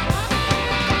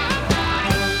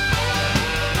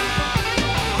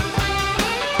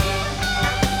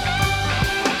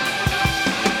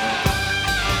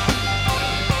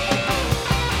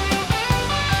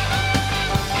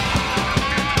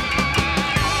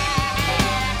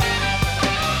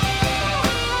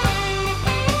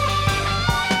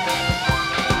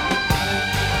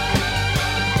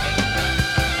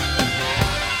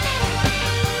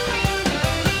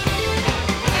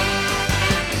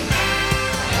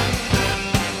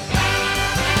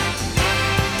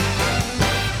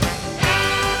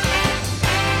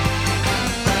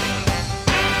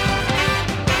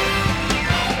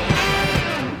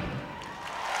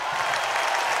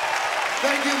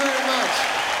 Thank you very much.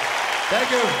 Thank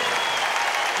you.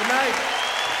 Good night.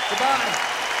 Goodbye.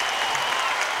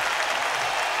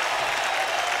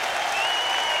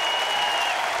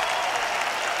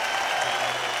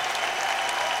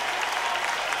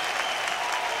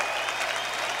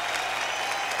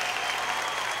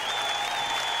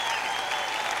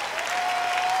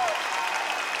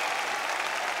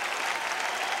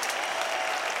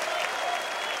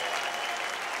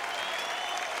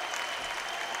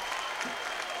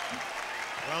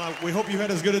 Well, we hope you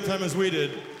had as good a time as we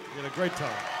did. We had a great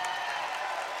time.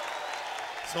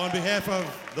 So on behalf of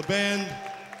the band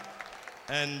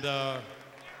and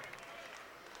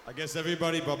I guess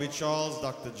everybody, Bobby Charles,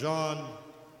 Dr. John,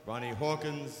 Ronnie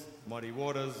Hawkins, Muddy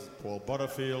Waters, Paul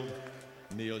Butterfield,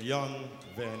 Neil Young,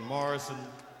 Van Morrison,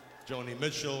 Joni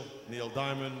Mitchell, Neil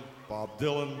Diamond, Bob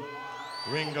Dylan,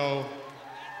 Ringo,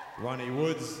 Ronnie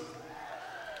Woods,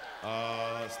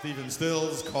 Stephen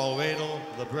Stills, Carl Radel,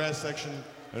 the brass section,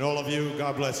 and all of you,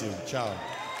 God bless you. Ciao.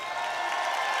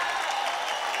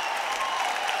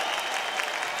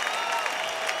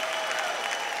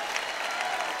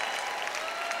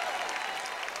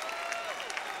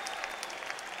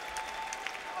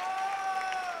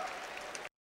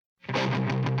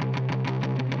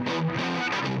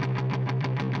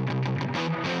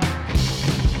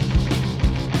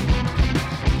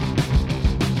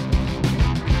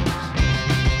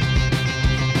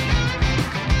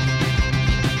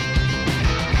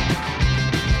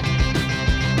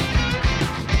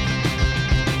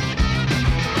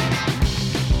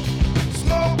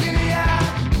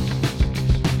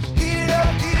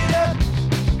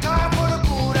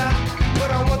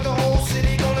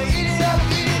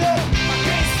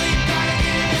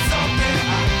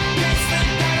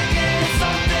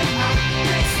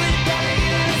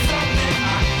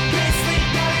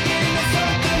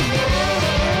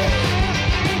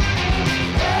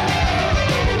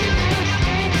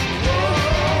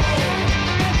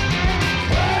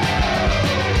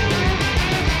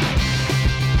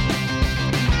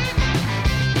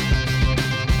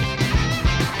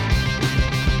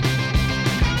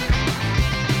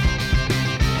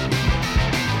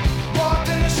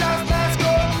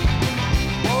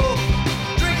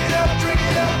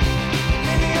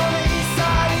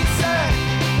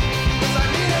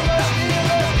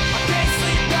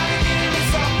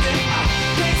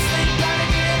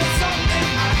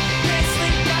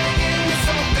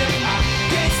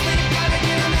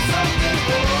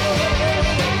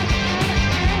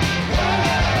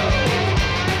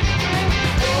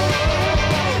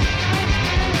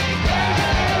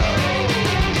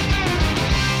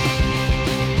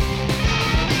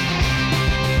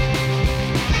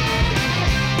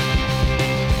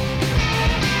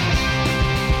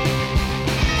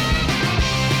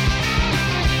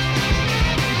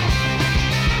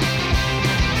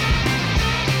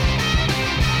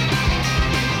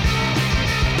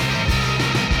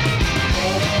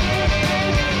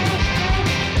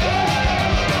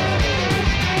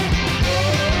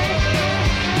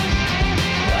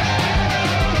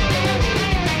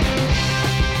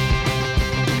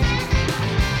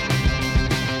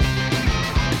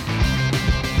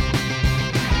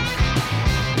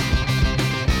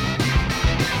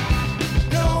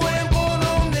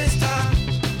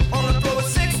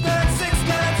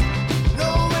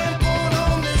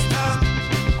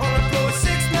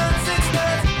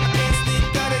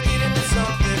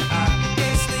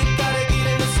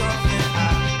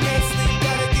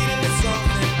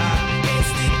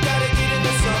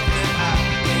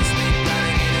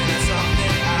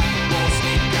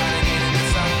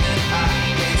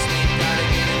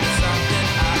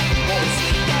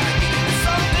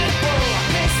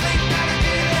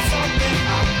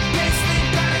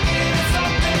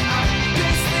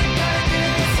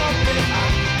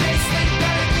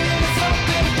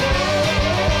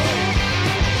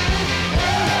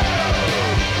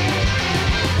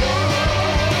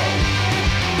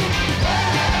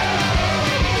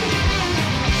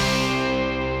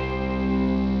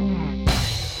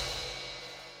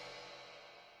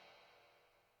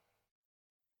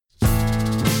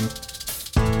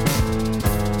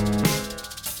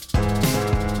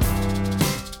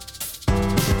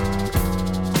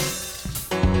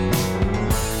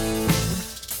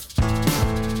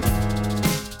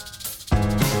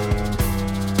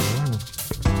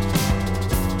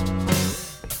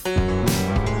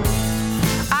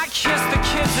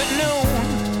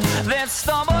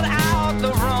 stumbled out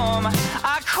the room.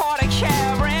 I caught a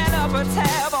cab, ran up a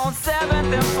tab on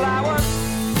 7th and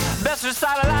Flowers. Best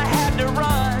recital I had to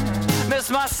run.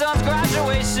 Missed my son's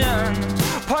graduation.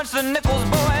 Punched the Nichols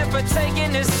boy for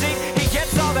taking his seat. He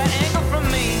gets all that anger from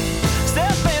me.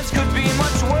 Step-ins could be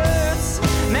much worse.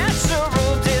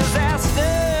 Natural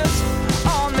disasters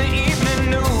on the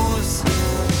evening news.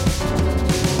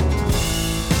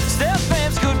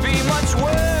 Step-ins could be much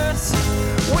worse.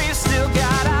 We've still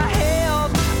got our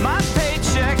help. My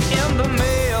paycheck in the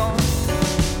mail.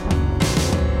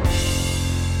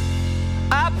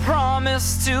 I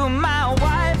promised to my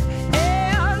wife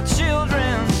and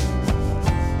children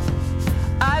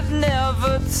I'd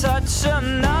never touch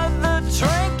another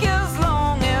drink as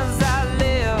long as I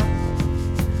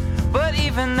live. But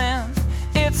even then,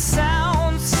 it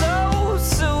sounds so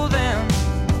soothing.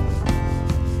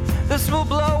 This will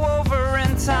blow over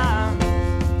in time.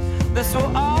 This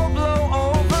will all blow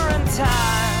over in time.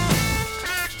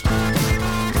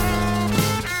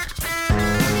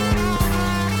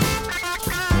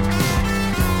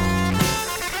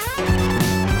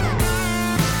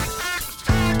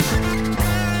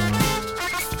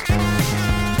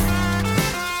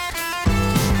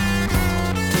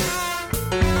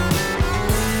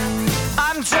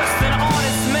 I'm just an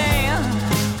honest man,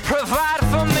 provide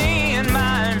for me and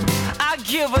mine. I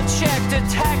give a check to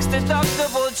tax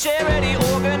deductible charity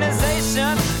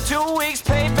organization. 2 weeks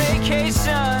paid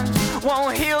vacation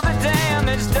won't heal the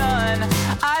damage done.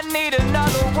 I need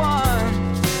another one.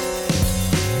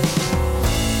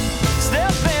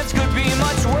 Step bands could be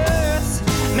much worse.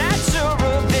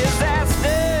 Natural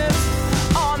disasters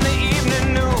on the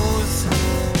evening news.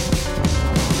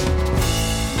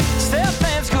 Step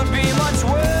bands could be much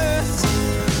worse.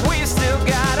 We still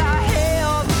got our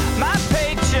health, my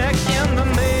paycheck in the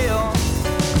mail.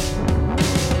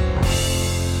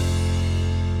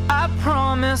 I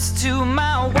promised to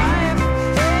my wife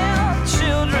and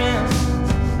children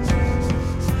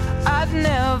I'd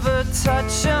never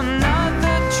touch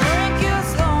another drink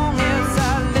as long as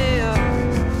I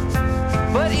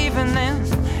live. But even then,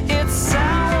 it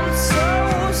sounds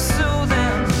so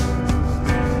soothing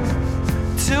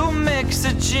to mix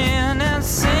a gin and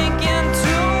sink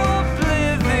into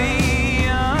oblivion.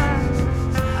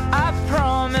 I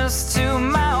promised to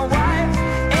my wife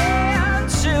and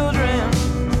children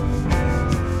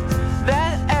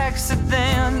that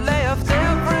accident left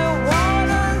everyone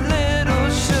a little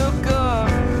shook up.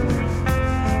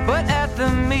 But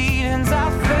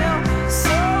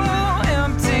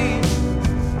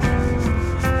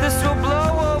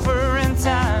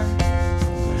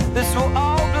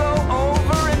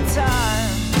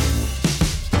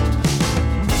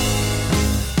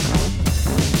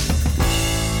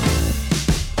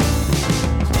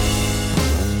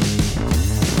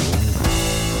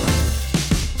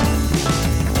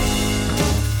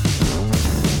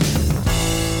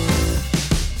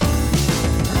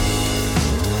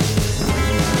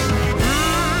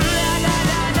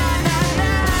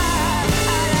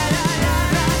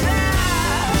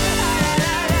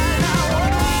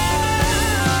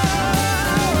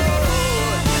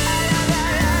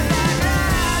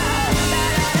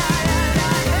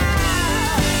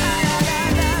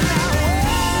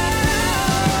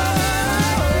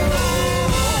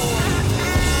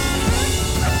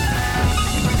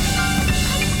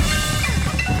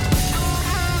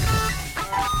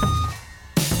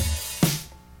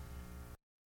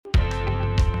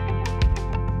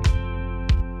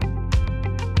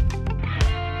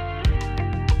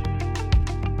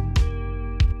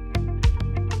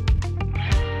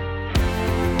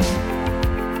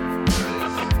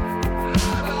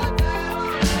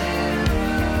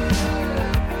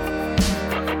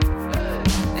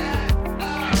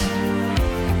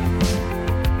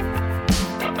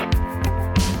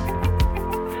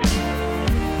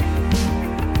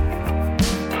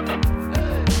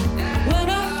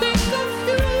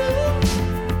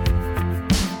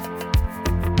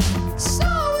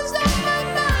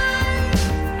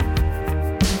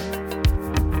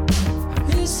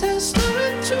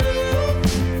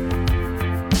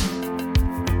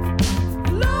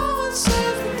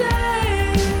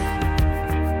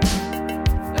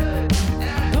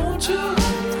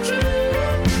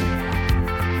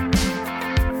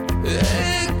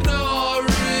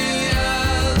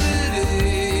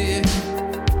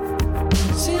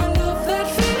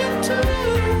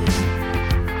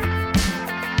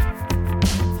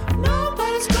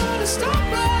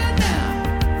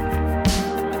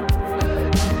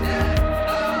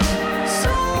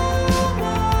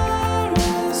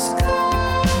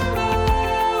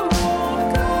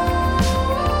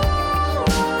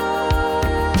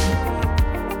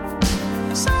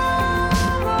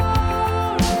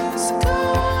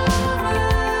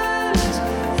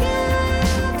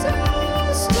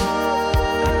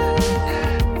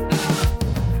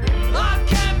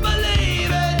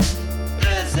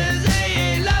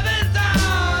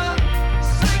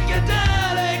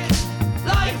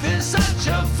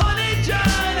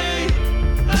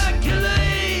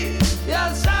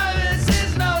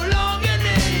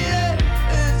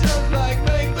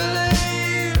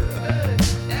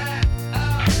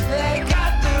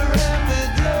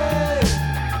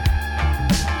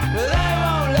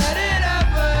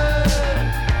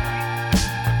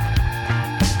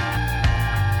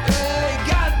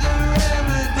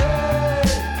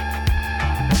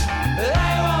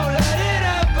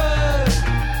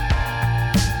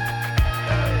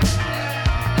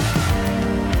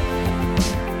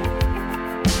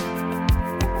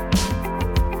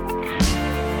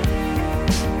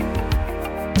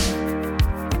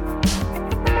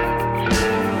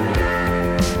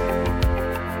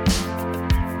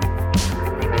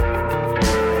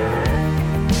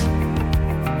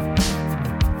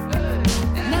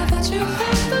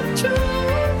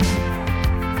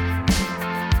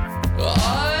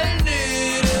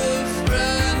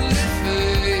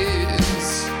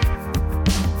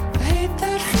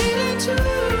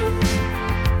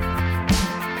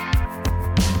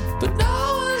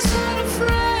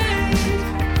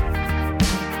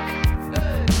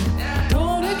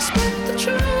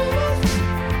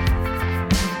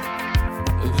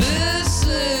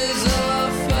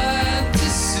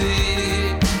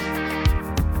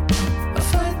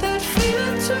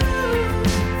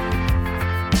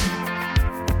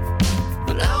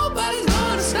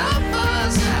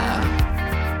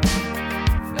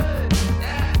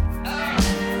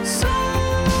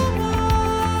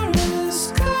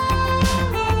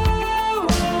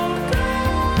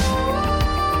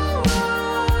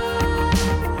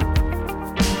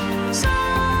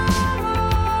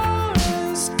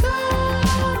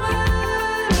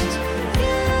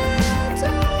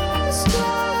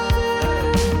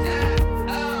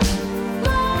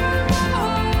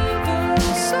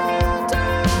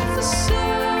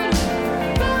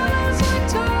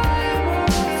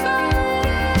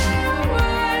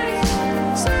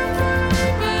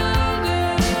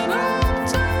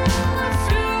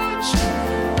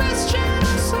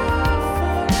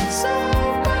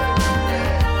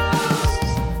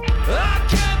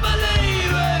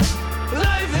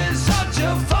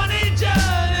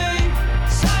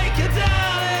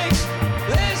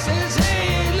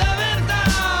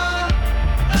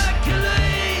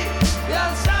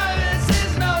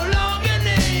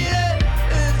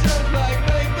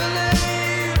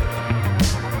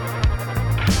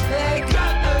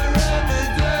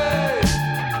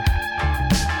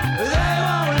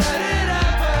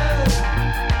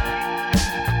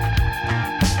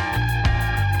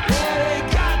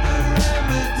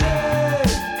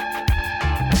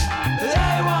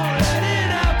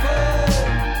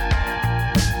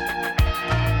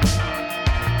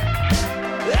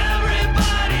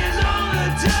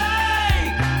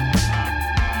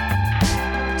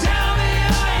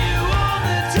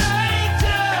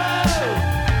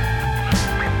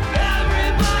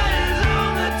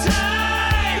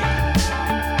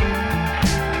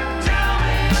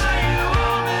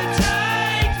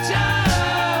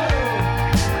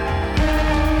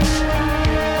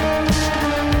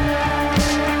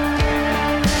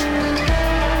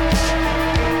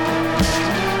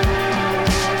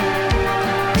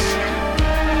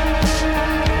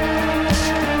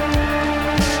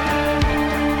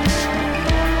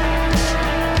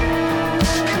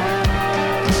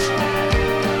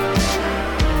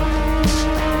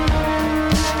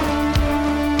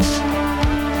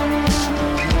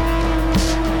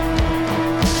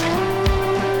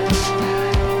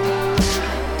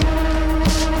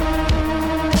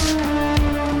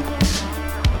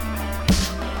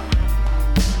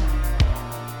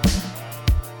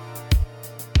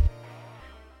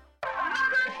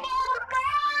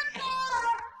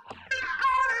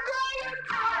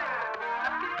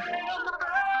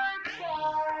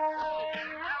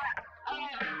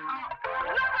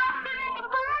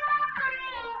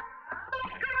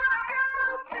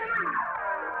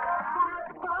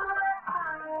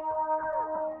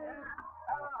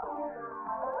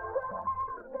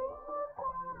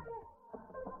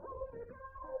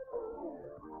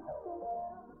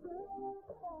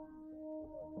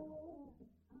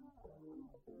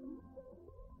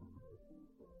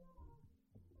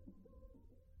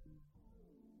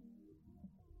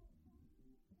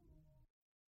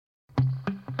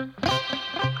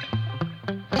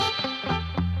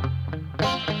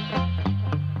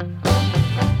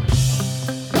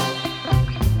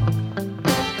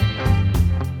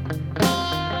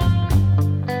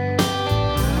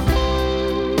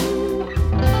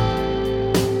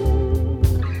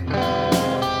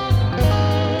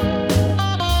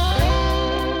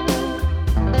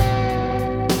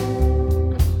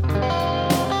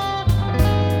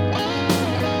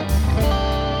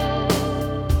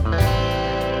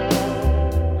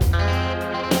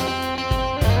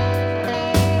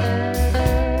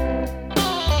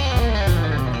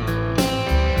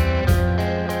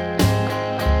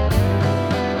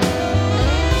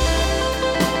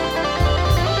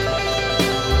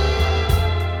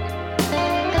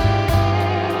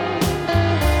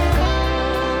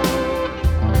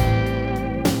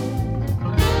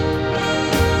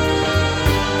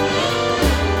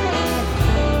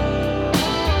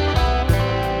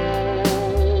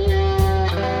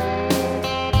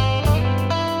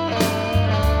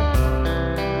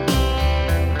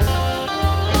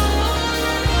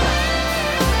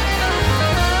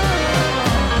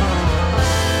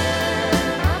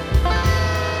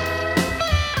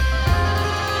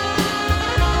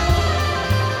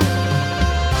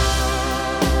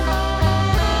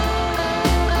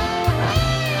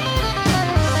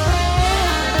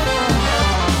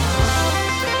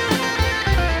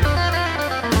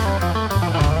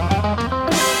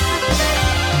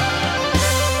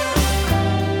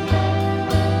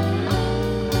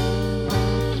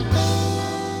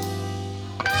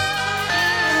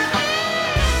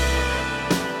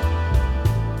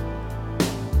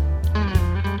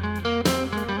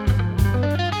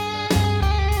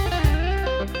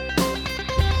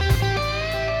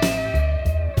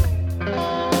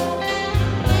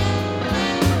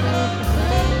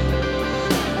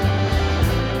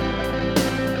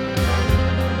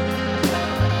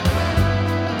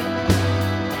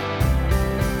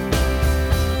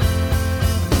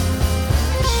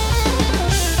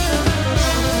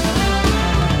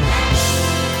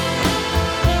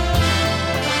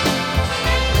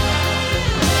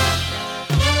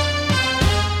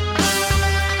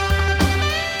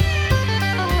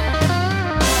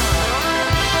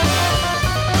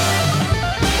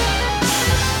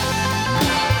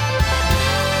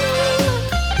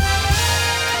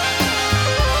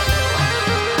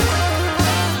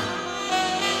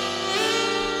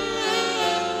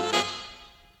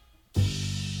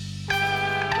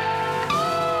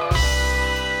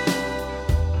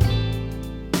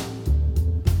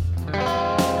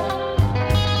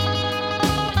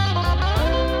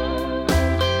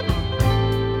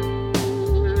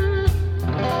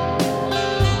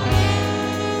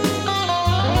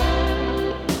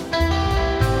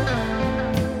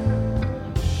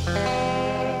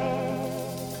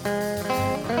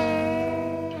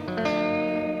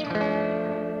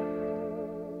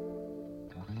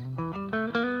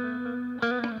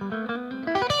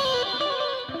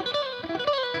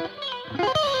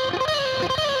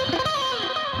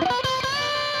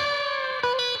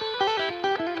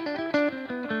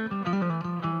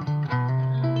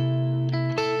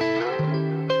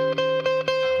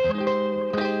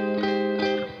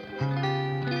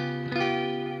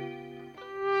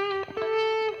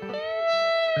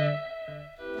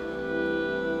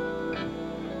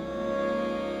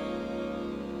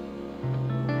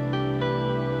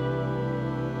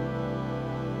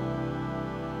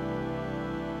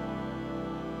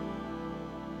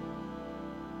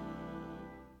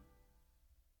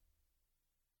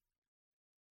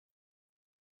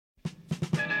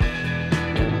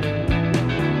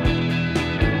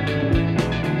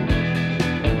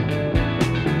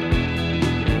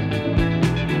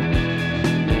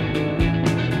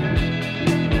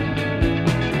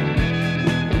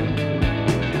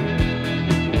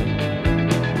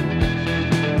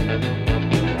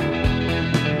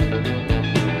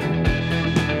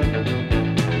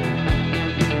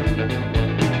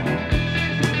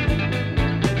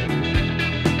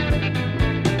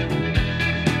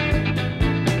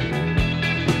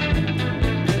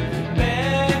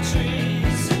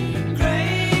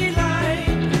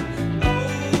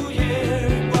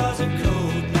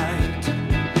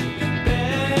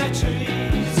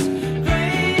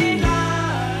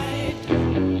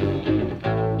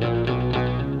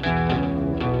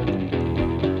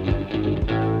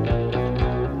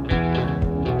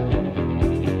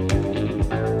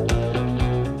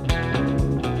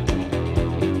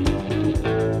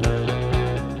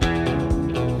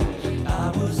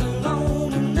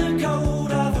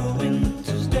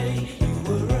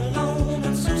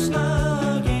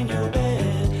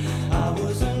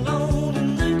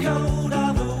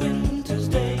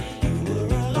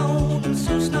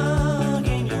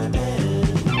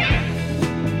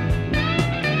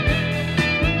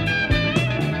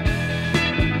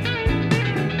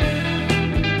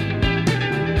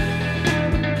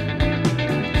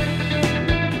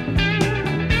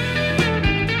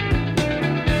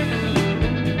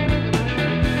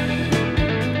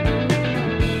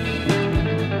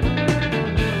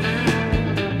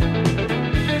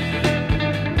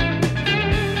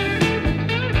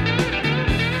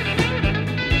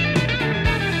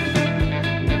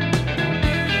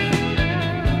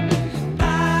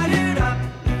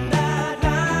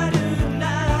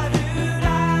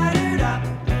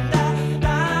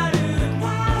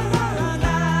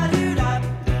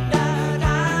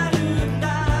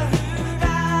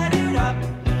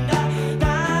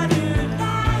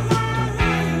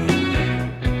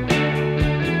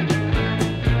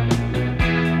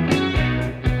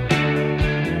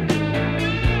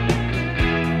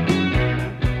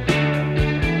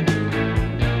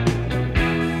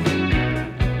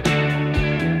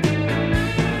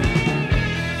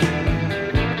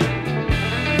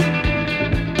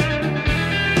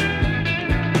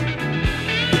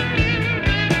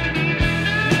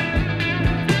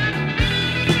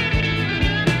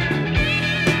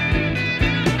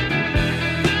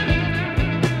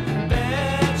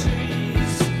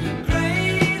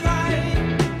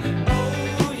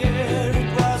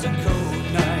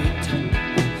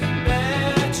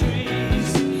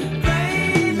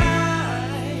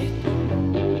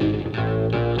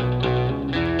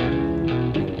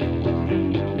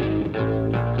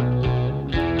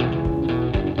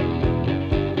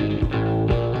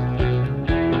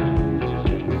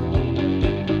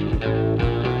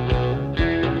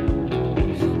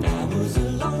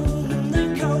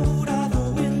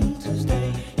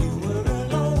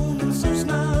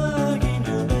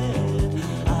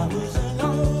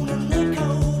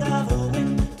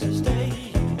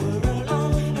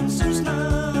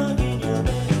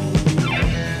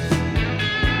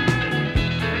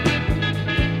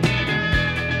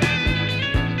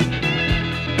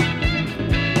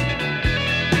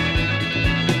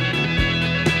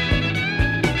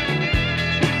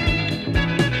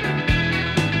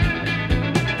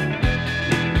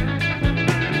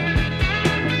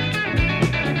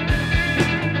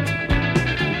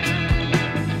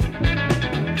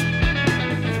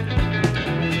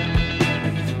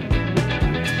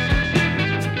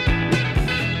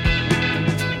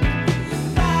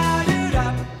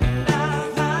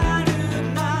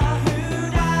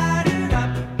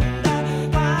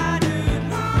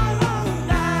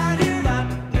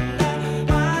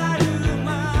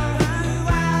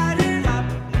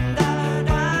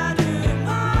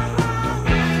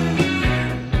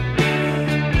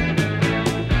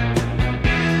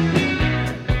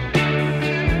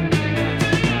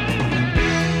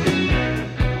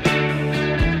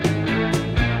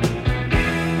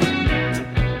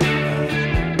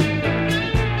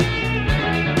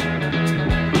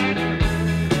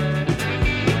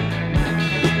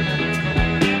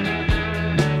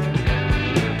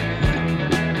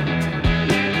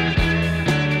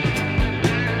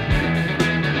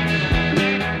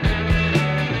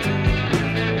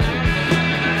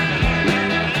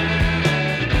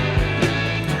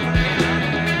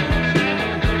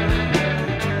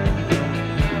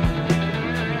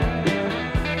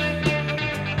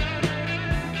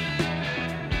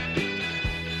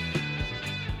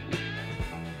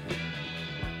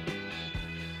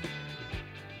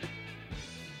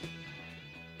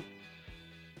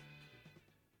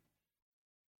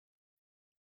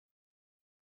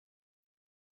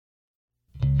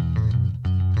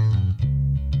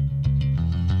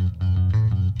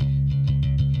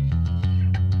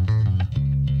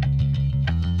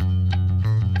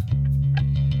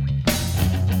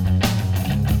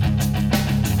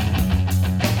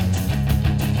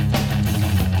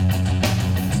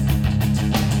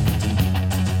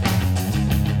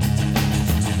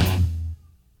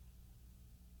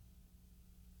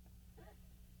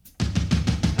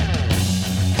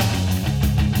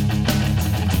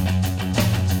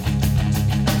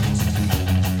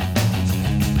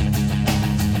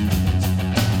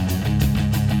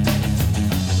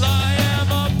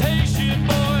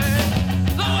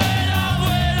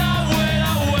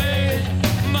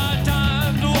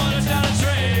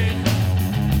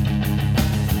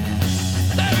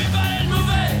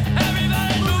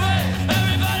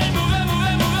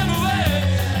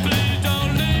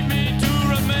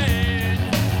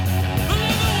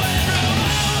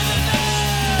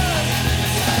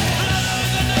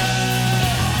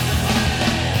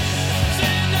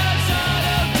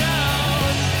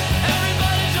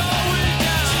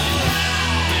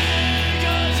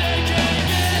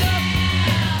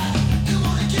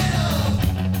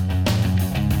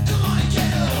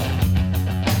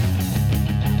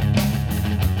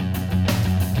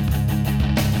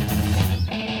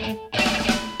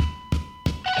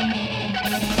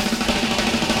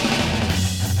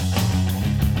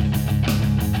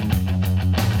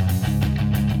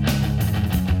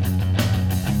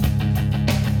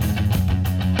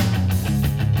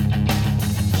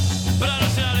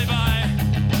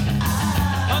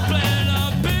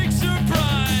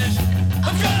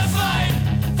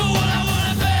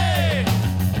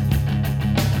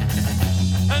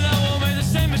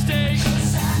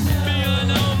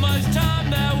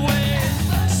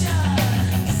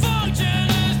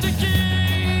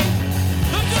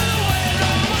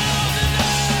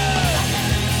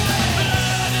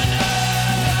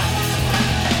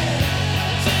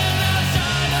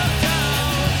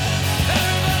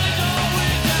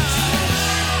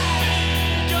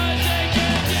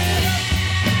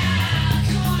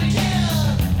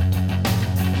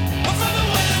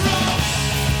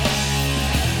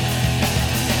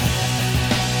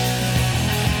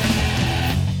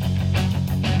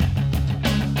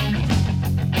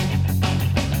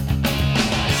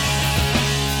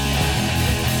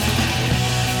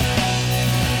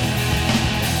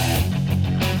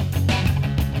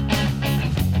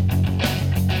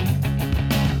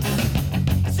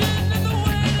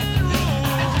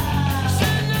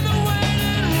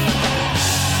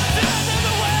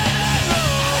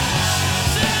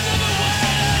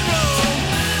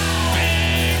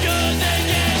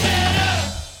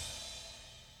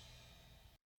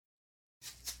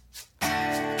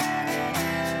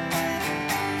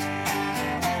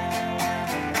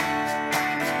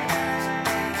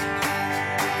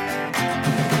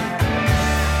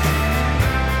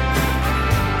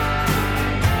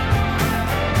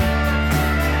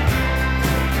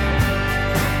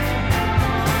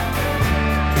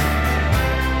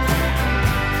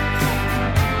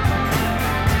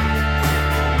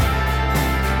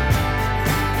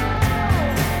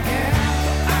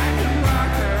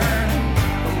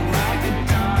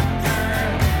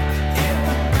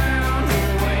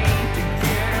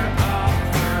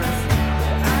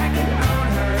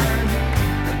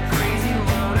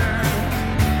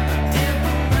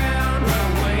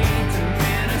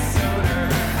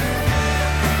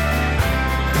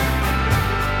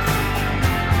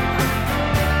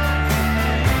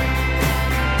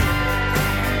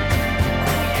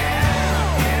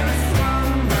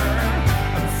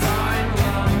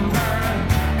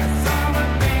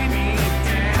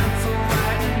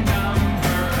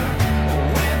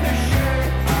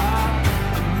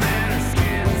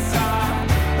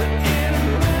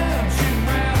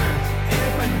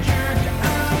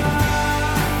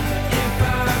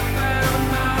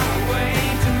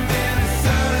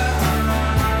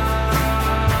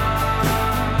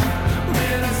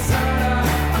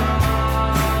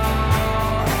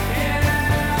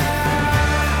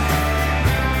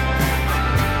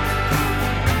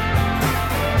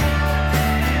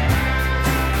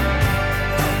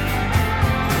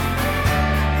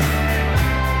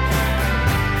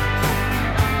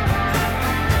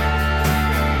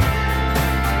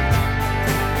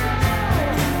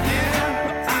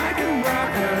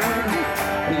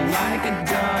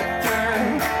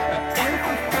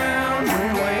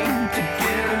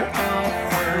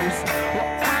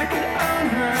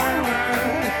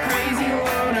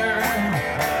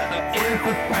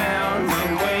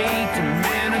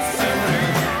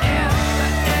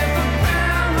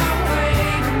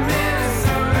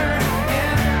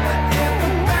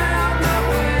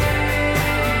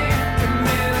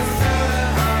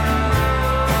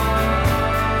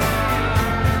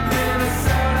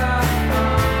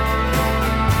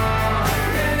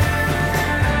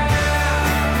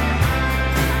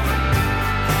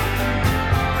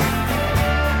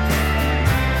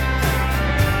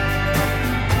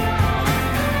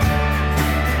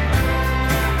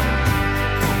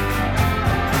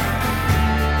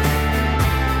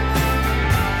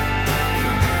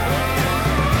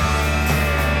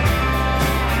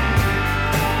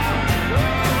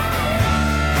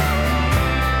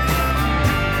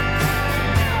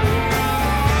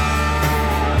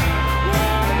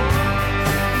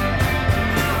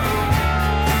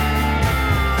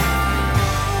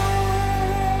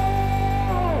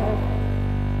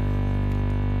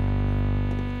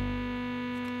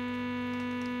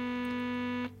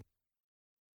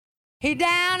He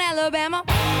down Alabama.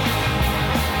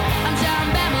 I'm down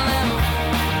Bama.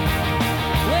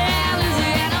 Well,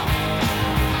 Louisiana.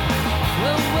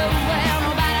 Well,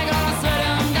 nobody gonna set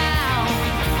him down.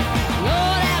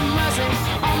 Lord have mercy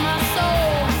on my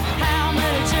soul. How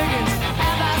many chickens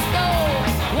have I stole?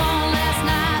 One last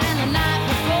night and the night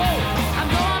before. I'm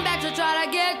going back to try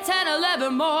to get 10,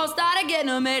 11 more. Started getting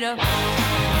them made up. I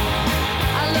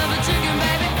love a chicken,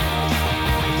 baby.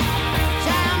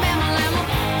 Down Bama.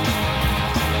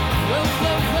 Well,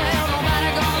 nobody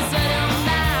gonna set him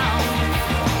down.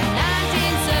 In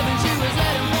 1907, she was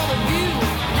heading for the view.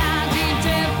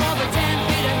 1910 for the 10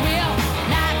 feet of hill.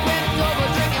 Night crept over,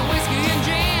 drinking whiskey and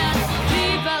gin. He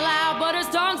fell out, but his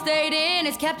tongue stayed in.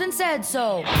 His captain said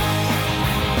so. Ooh,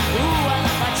 I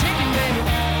love my chicken, baby.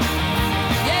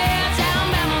 Yeah,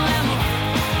 down Bama.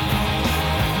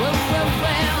 Well,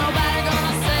 nobody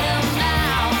gonna set him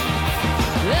down.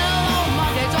 Little old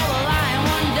monkey told a lion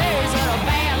one day, said a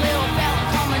bad little fella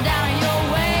coming down your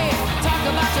way. Talk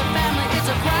about your family, it's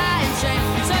a crying shame.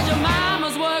 Said your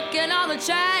mama's working on the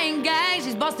chain gang.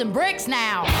 She's busting bricks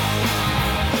now. Ooh,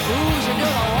 she do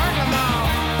the working mom.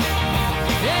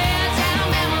 Yeah, down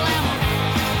Bama.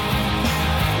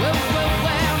 Well,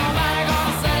 nobody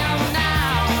gonna set him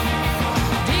down.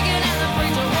 Deacon and the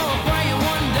preacher were praying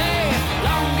one day.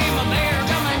 Long game of bear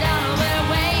coming down their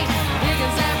way.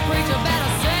 Deacon said, preacher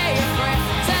better say a prayer.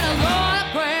 Said a Lord of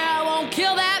prayer, I won't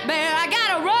kill that bear. I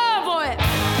gotta run for it.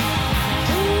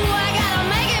 Ooh, I gotta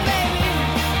make it, baby.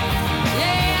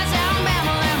 Yeah, down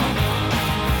Bama.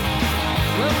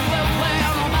 Well,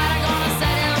 nobody gonna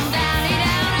set him down. He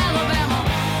down Alabama.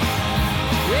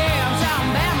 Yeah, I'm down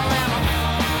Bama.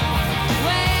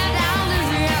 Way down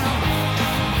Louisiana.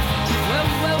 Well,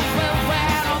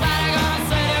 nobody gonna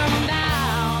set him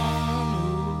down.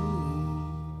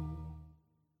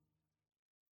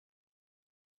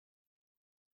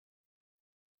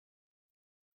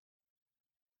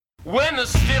 When the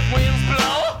stiff winds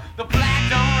blow, the black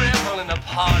don't ripple, and the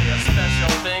party of special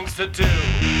things to do.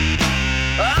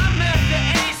 I met the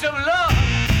ace of love.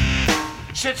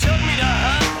 She took me to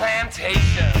her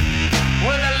plantation,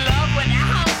 with a love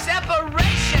without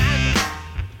separation.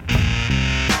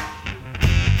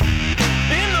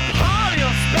 In the party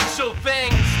of special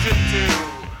things to do.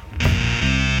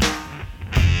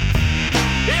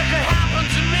 It could happen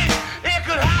to me, it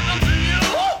could happen to you.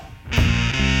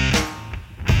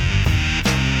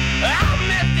 I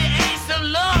met the ace of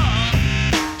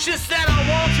love. She said, I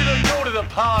want you to go to the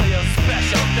party of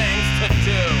special things to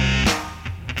do.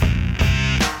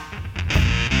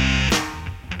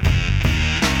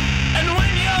 And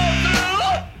when you're through,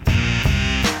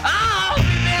 I'll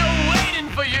be there waiting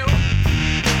for you.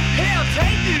 Here,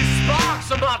 take these sparks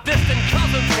so my distant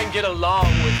cousins can get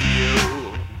along with you.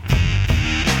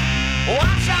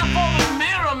 Watch out for the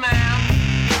mirror man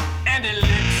and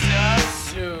Elixir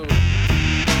Sue.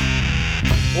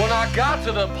 When I got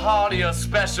to the party of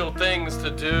special things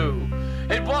to do,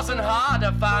 it wasn't hard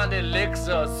to find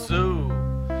Elixir Sue.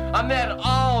 I met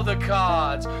all the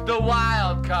cards, the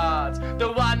wild cards,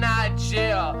 the one-eyed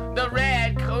Jill, the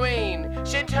red queen.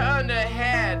 She turned her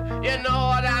head, you know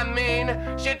what I mean?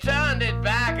 She turned it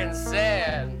back and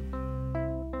said,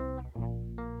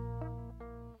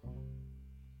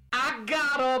 I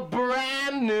got a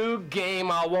brand new game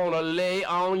I wanna lay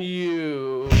on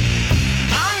you.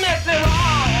 I met them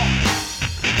all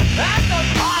at the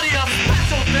party of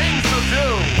special things to do.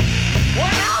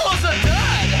 When I was a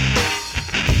dud,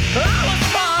 I was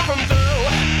far from through.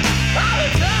 I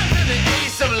returned to the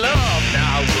ace of love,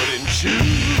 now wouldn't you?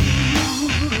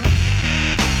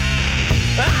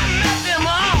 I met them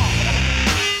all.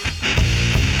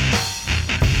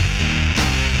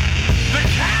 The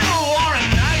cattle wore a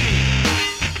 90.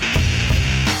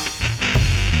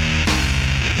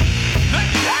 The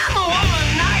camel wore a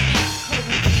 90.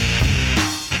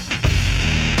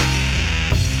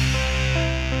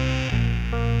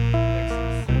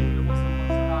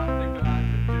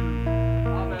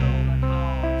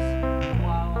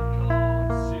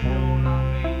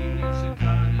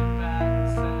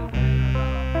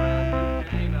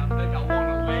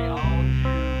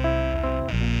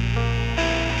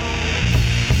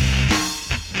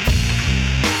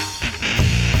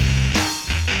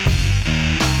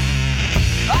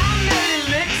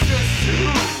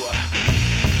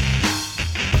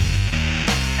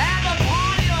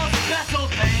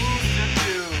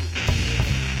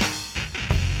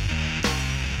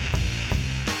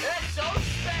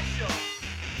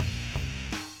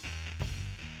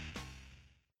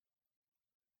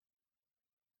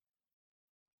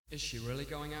 Is she really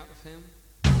going out with him?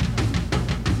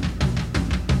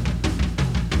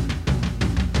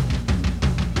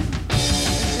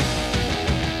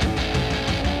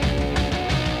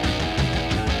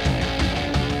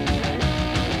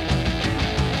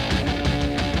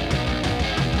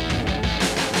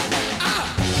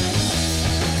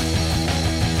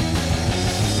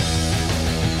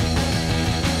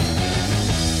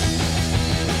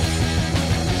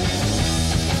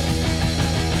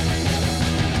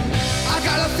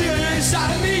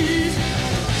 inside of me.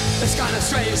 It's kinda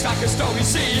strange, like a stormy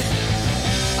sea.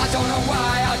 I don't know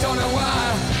why, I don't know why.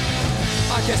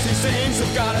 I guess these things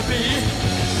have gotta be.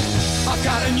 I've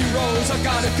got a new rose, I've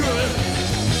got a good.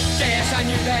 Yes, I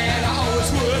knew that I always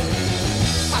would.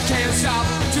 I can't stop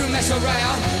to mess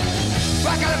around.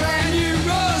 I got a brand new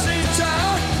rose in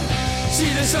town. See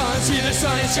the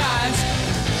sun, it shines.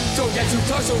 Don't get too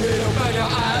close or it'll burn your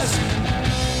eyes.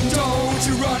 Don't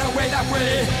you run away that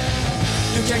way.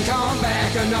 You can come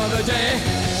back another day.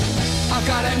 I've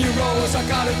got a new rose, I've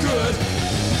got a good.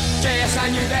 Yes, I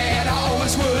knew that I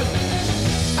always would.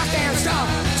 I can't stop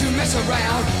to mess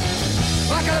around.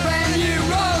 I got a brand new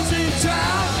rose in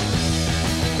town.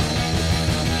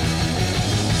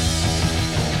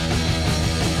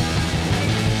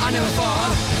 I never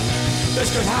thought this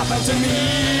could happen to me.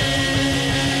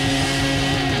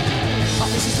 I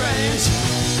feel so strange.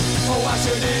 Oh, why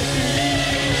should it be?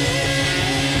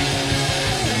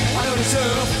 I don't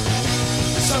deserve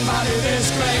somebody this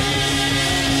great.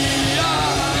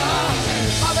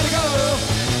 I better go,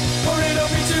 or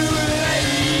it'll be too late.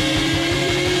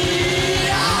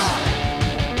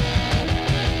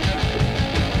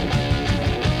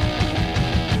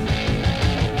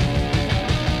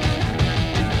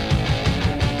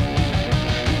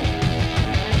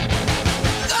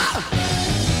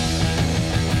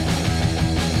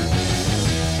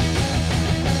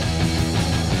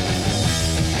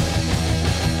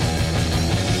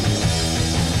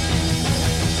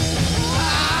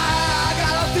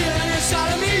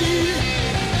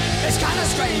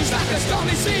 Strange like a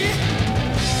stormy sea.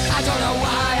 I don't know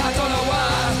why, I don't know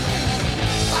why.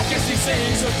 I guess these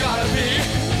things have gotta be.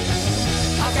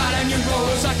 I got a new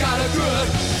rose, I got a good.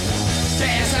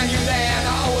 Yes, I knew that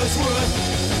I always would.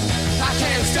 I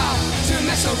can't stop to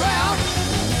mess around.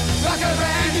 I got a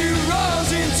brand new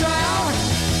rose in town.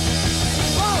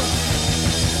 Whoa.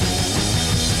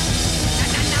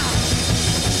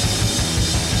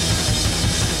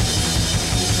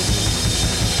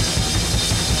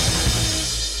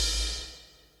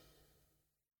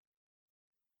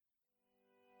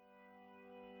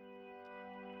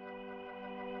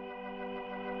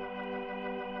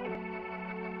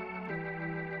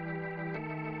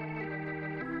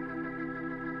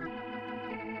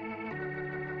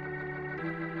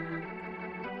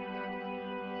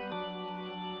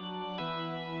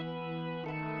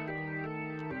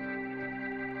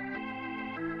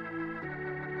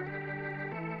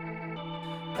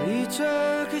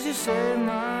 Preacher, could you save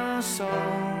my soul?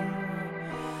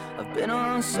 I've been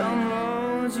on some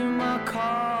roads you might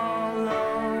call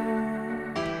low.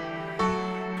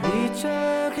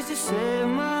 Preacher, could you save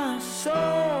my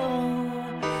soul?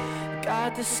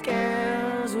 Got the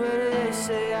scales, where do they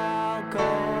say I'll go?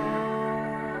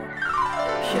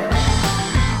 Yeah.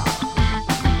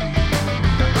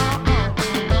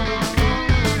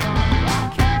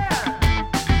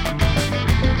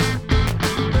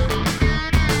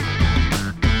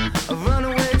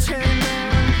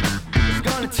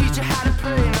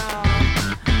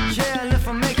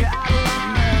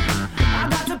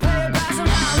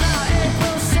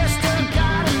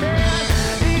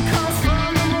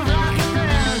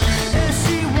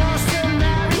 She wants to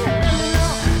marry him,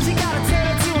 no.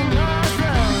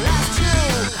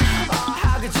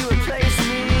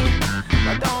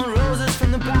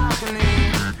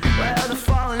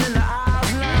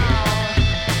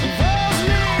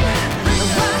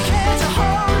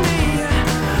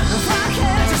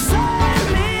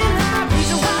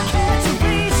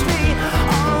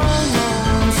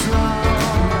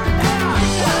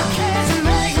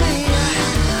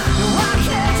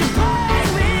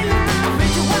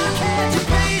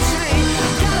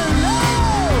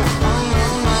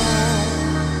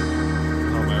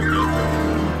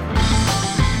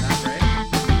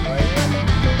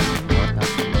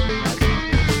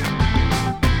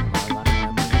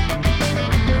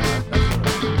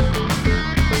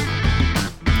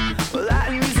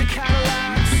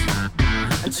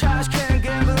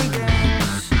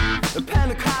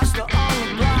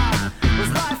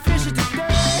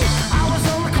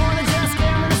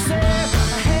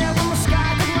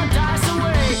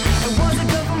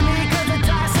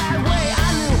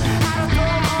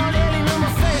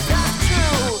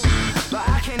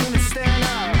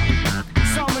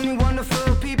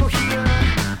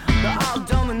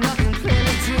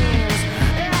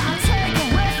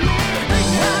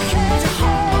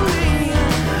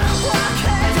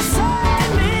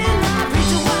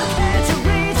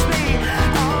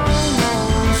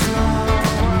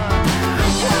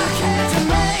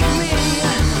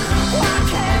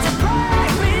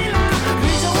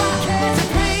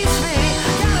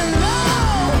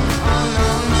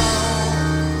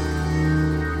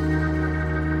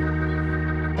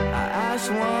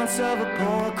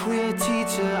 clear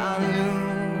teacher I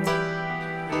knew.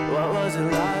 What was it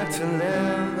like to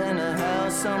live in a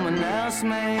hell someone else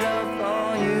made up for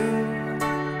you?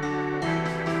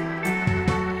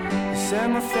 You said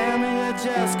my family are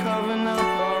just covering up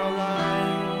our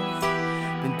lies.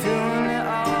 Been doing it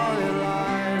all their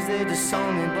lives. They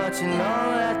disown me, but you know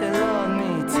that they love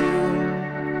me too.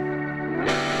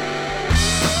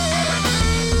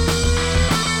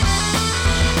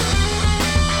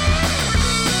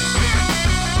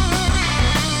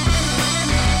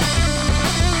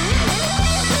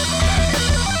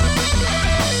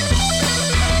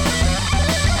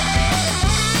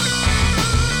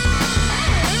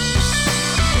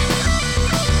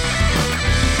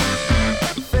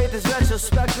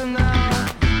 Retrospective now,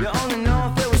 you only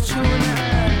know if it was true in the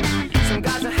end. Some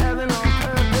guys are heaven on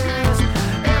purpose,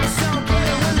 and we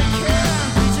celebrate when they can.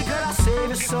 Preacher, could I save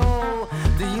your soul?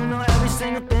 Do you know every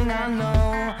single thing I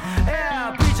know?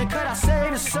 Yeah, preacher, could I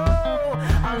save your soul?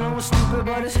 I know it's stupid,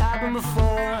 but it's happened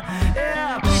before.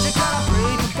 Yeah, preacher, could I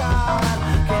pray to God?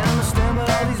 Can't understand, but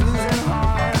all these losing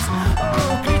hearts.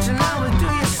 Oh, preacher, now what do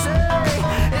you say?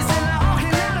 Is it not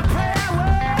okay now to pray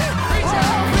away?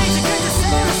 Oh, preacher, could you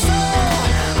save your soul?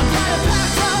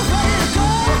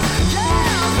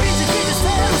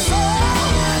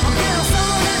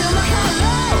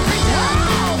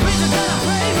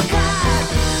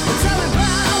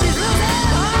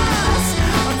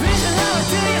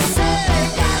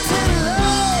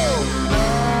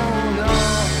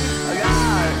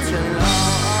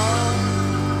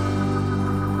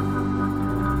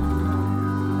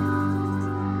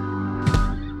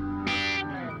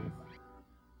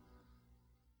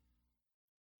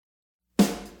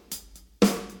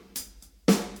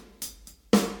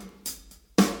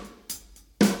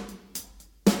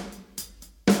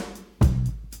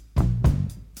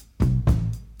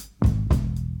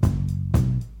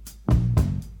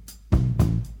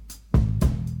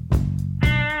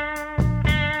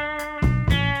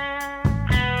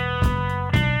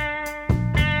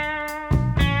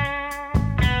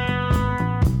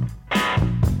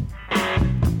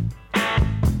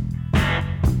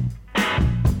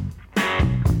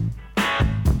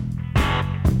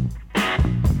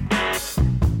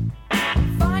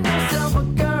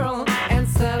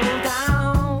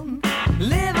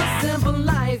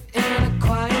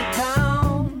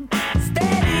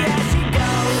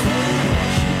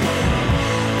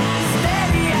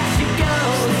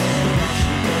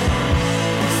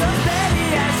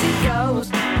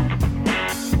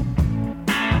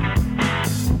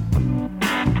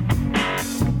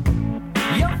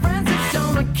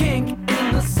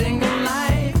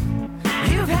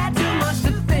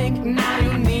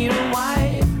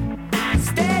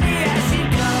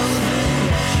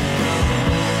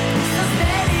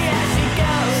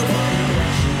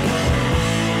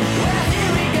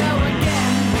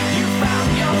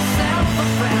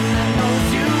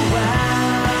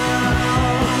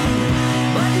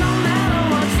 But no matter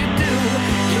what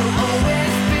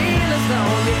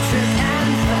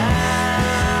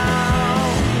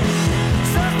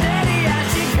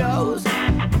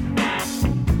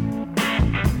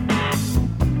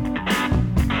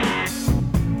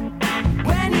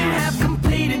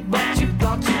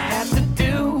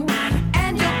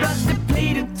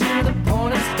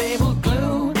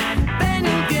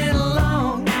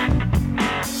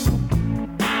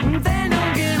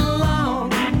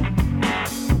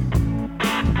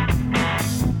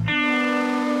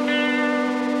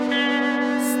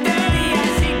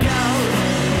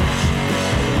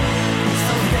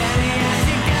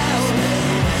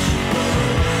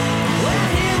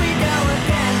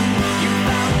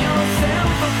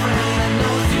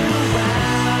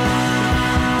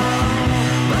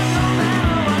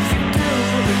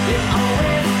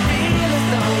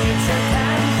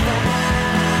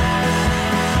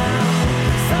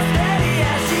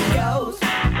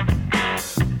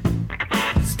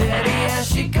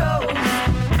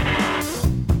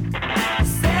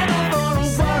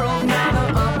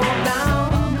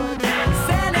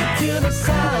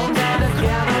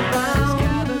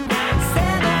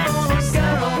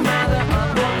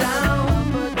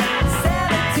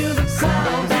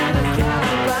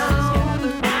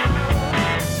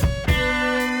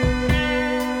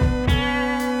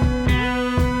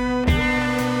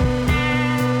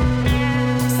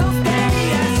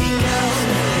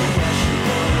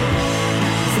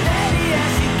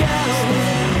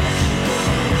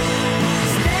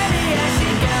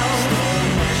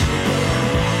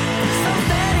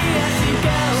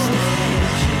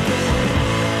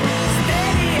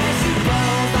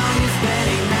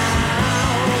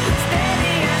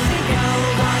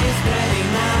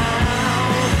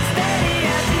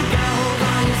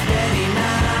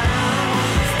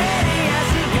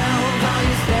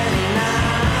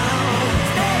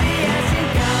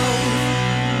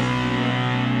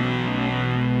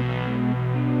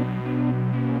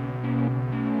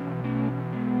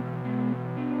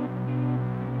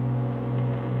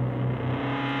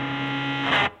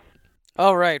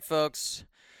All right, folks.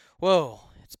 Whoa,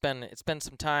 it's been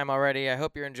some time already. I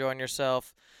hope you're enjoying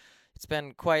yourself. It's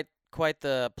been quite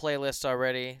the playlist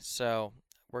already, so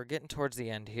we're getting towards the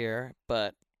end here,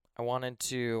 but I wanted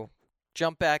to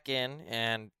jump back in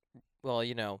and, well,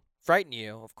 frighten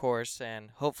you, of course,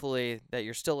 and hopefully that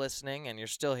you're still listening and you're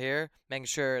still here, making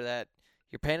sure that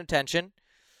you're paying attention.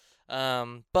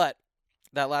 But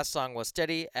that last song was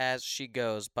Steady as She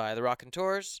Goes by the Rockin'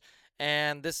 Tours,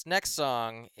 and this next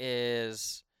song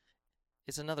is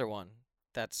another one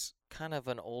that's kind of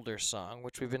an older song,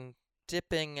 which we've been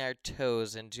dipping our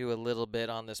toes into a little bit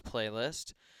on this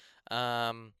playlist.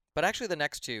 But actually the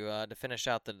next two, to finish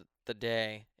out the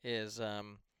day, is a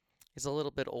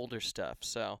little bit older stuff.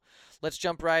 So let's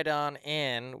jump right on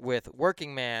in with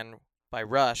Working Man by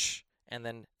Rush, and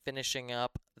then finishing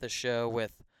up the show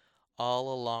with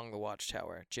All Along the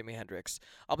Watchtower, Jimi Hendrix.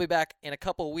 I'll be back in a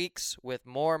couple weeks with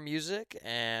more music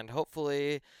and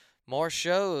hopefully more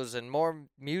shows and more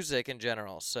music in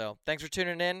general. So thanks for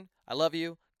tuning in. I love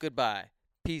you. Goodbye.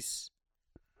 Peace.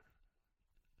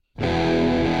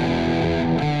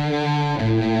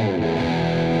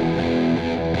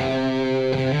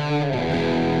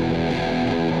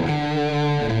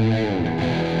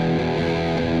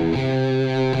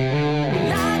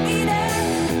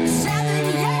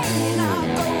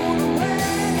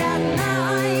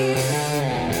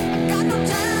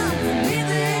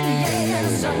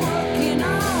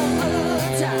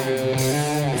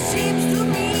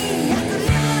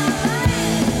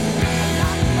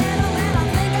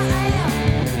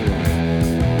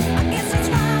 I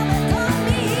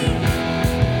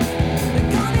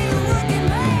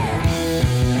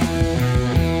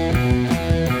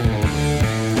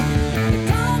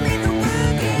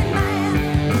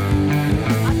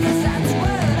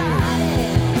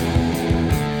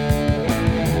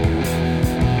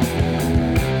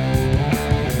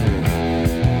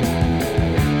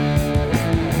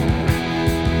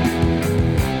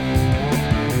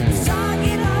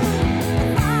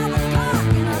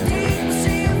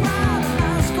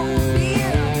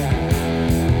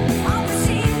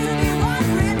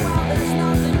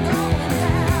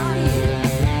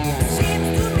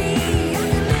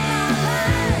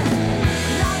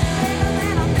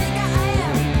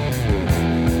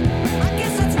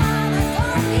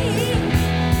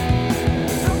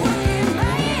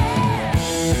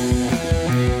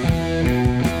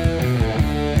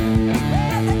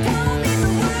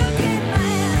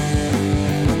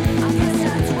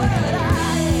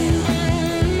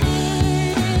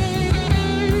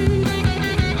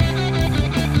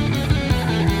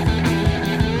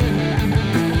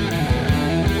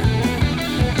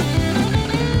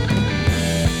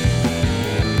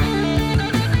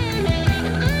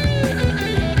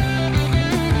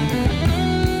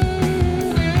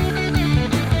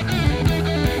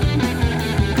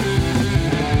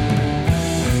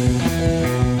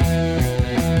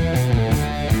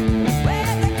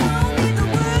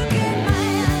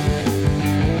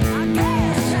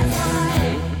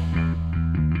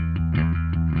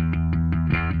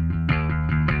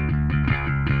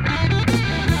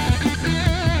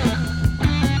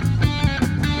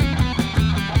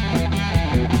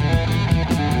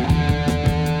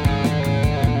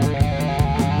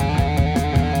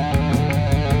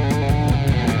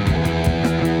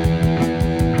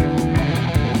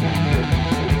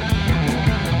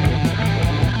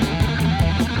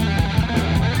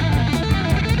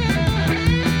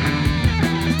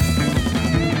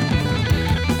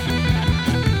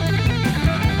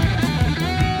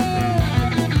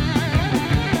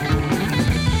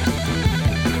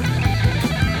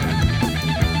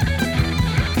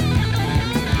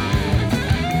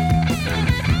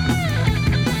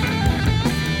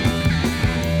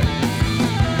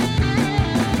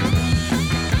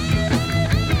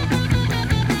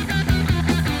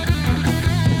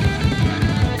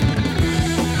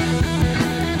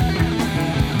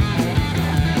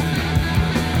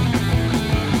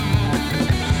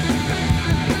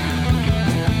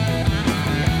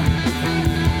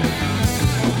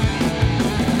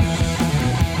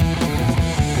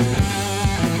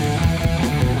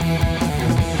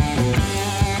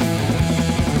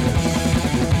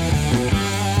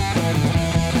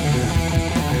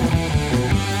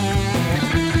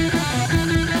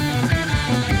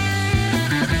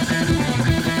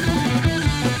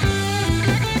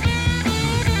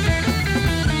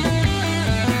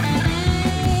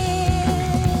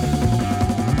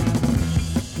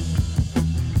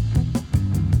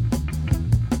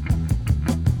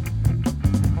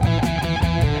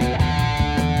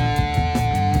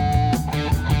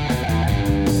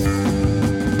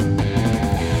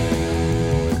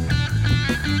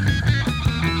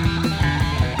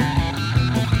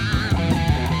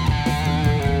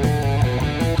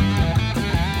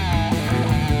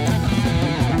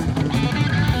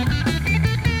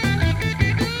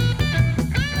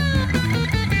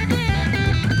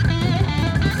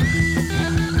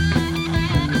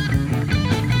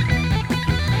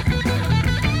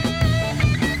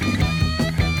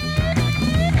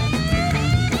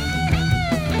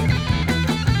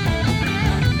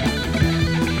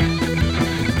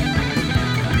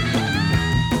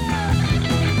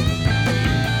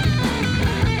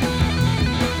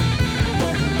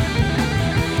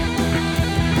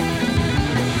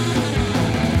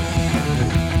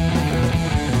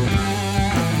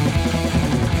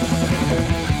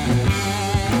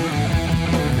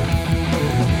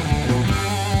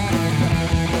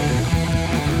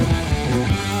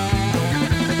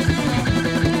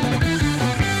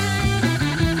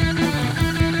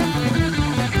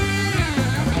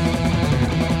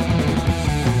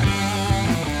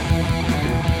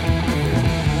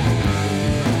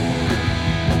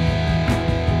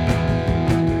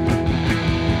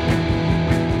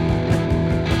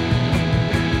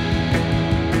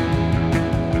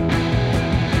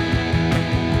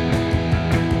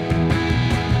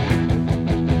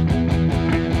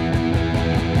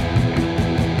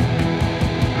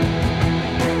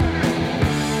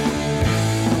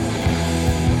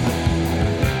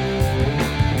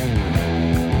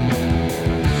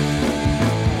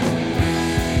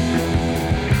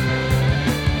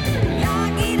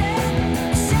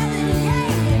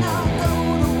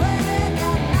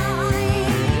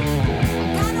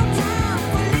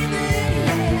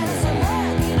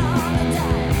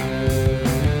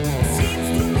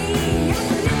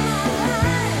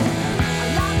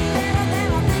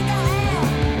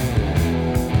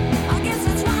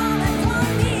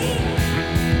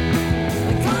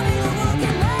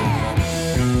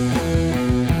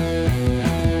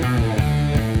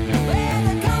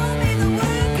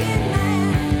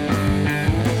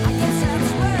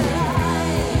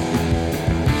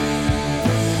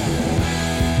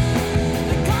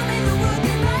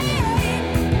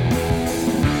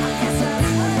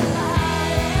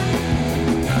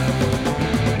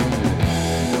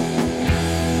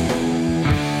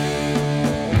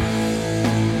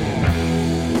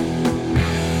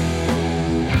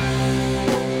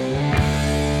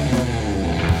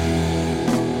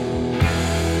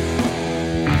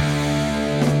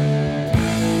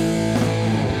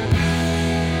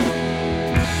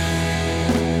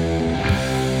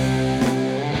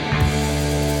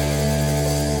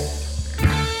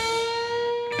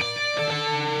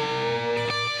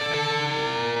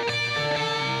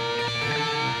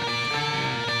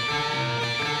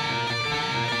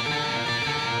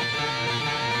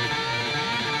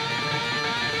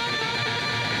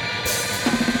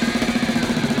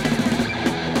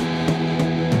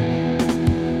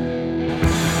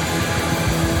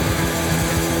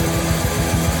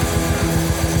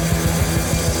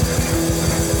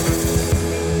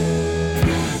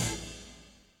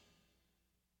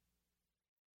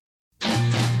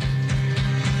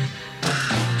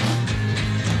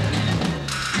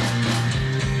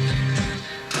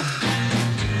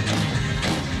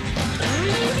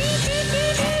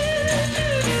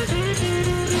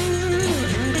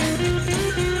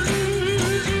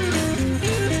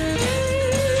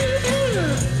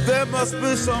must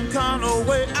be some kind of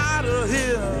way out of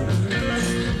here.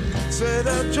 Say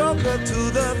the joker to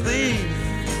the thief.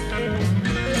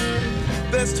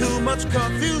 There's too much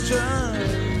confusion.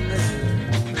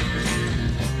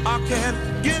 I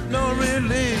can't get no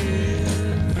relief.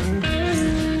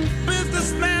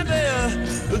 Businessman there,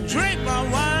 drink my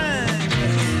wine.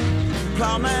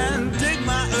 Plowman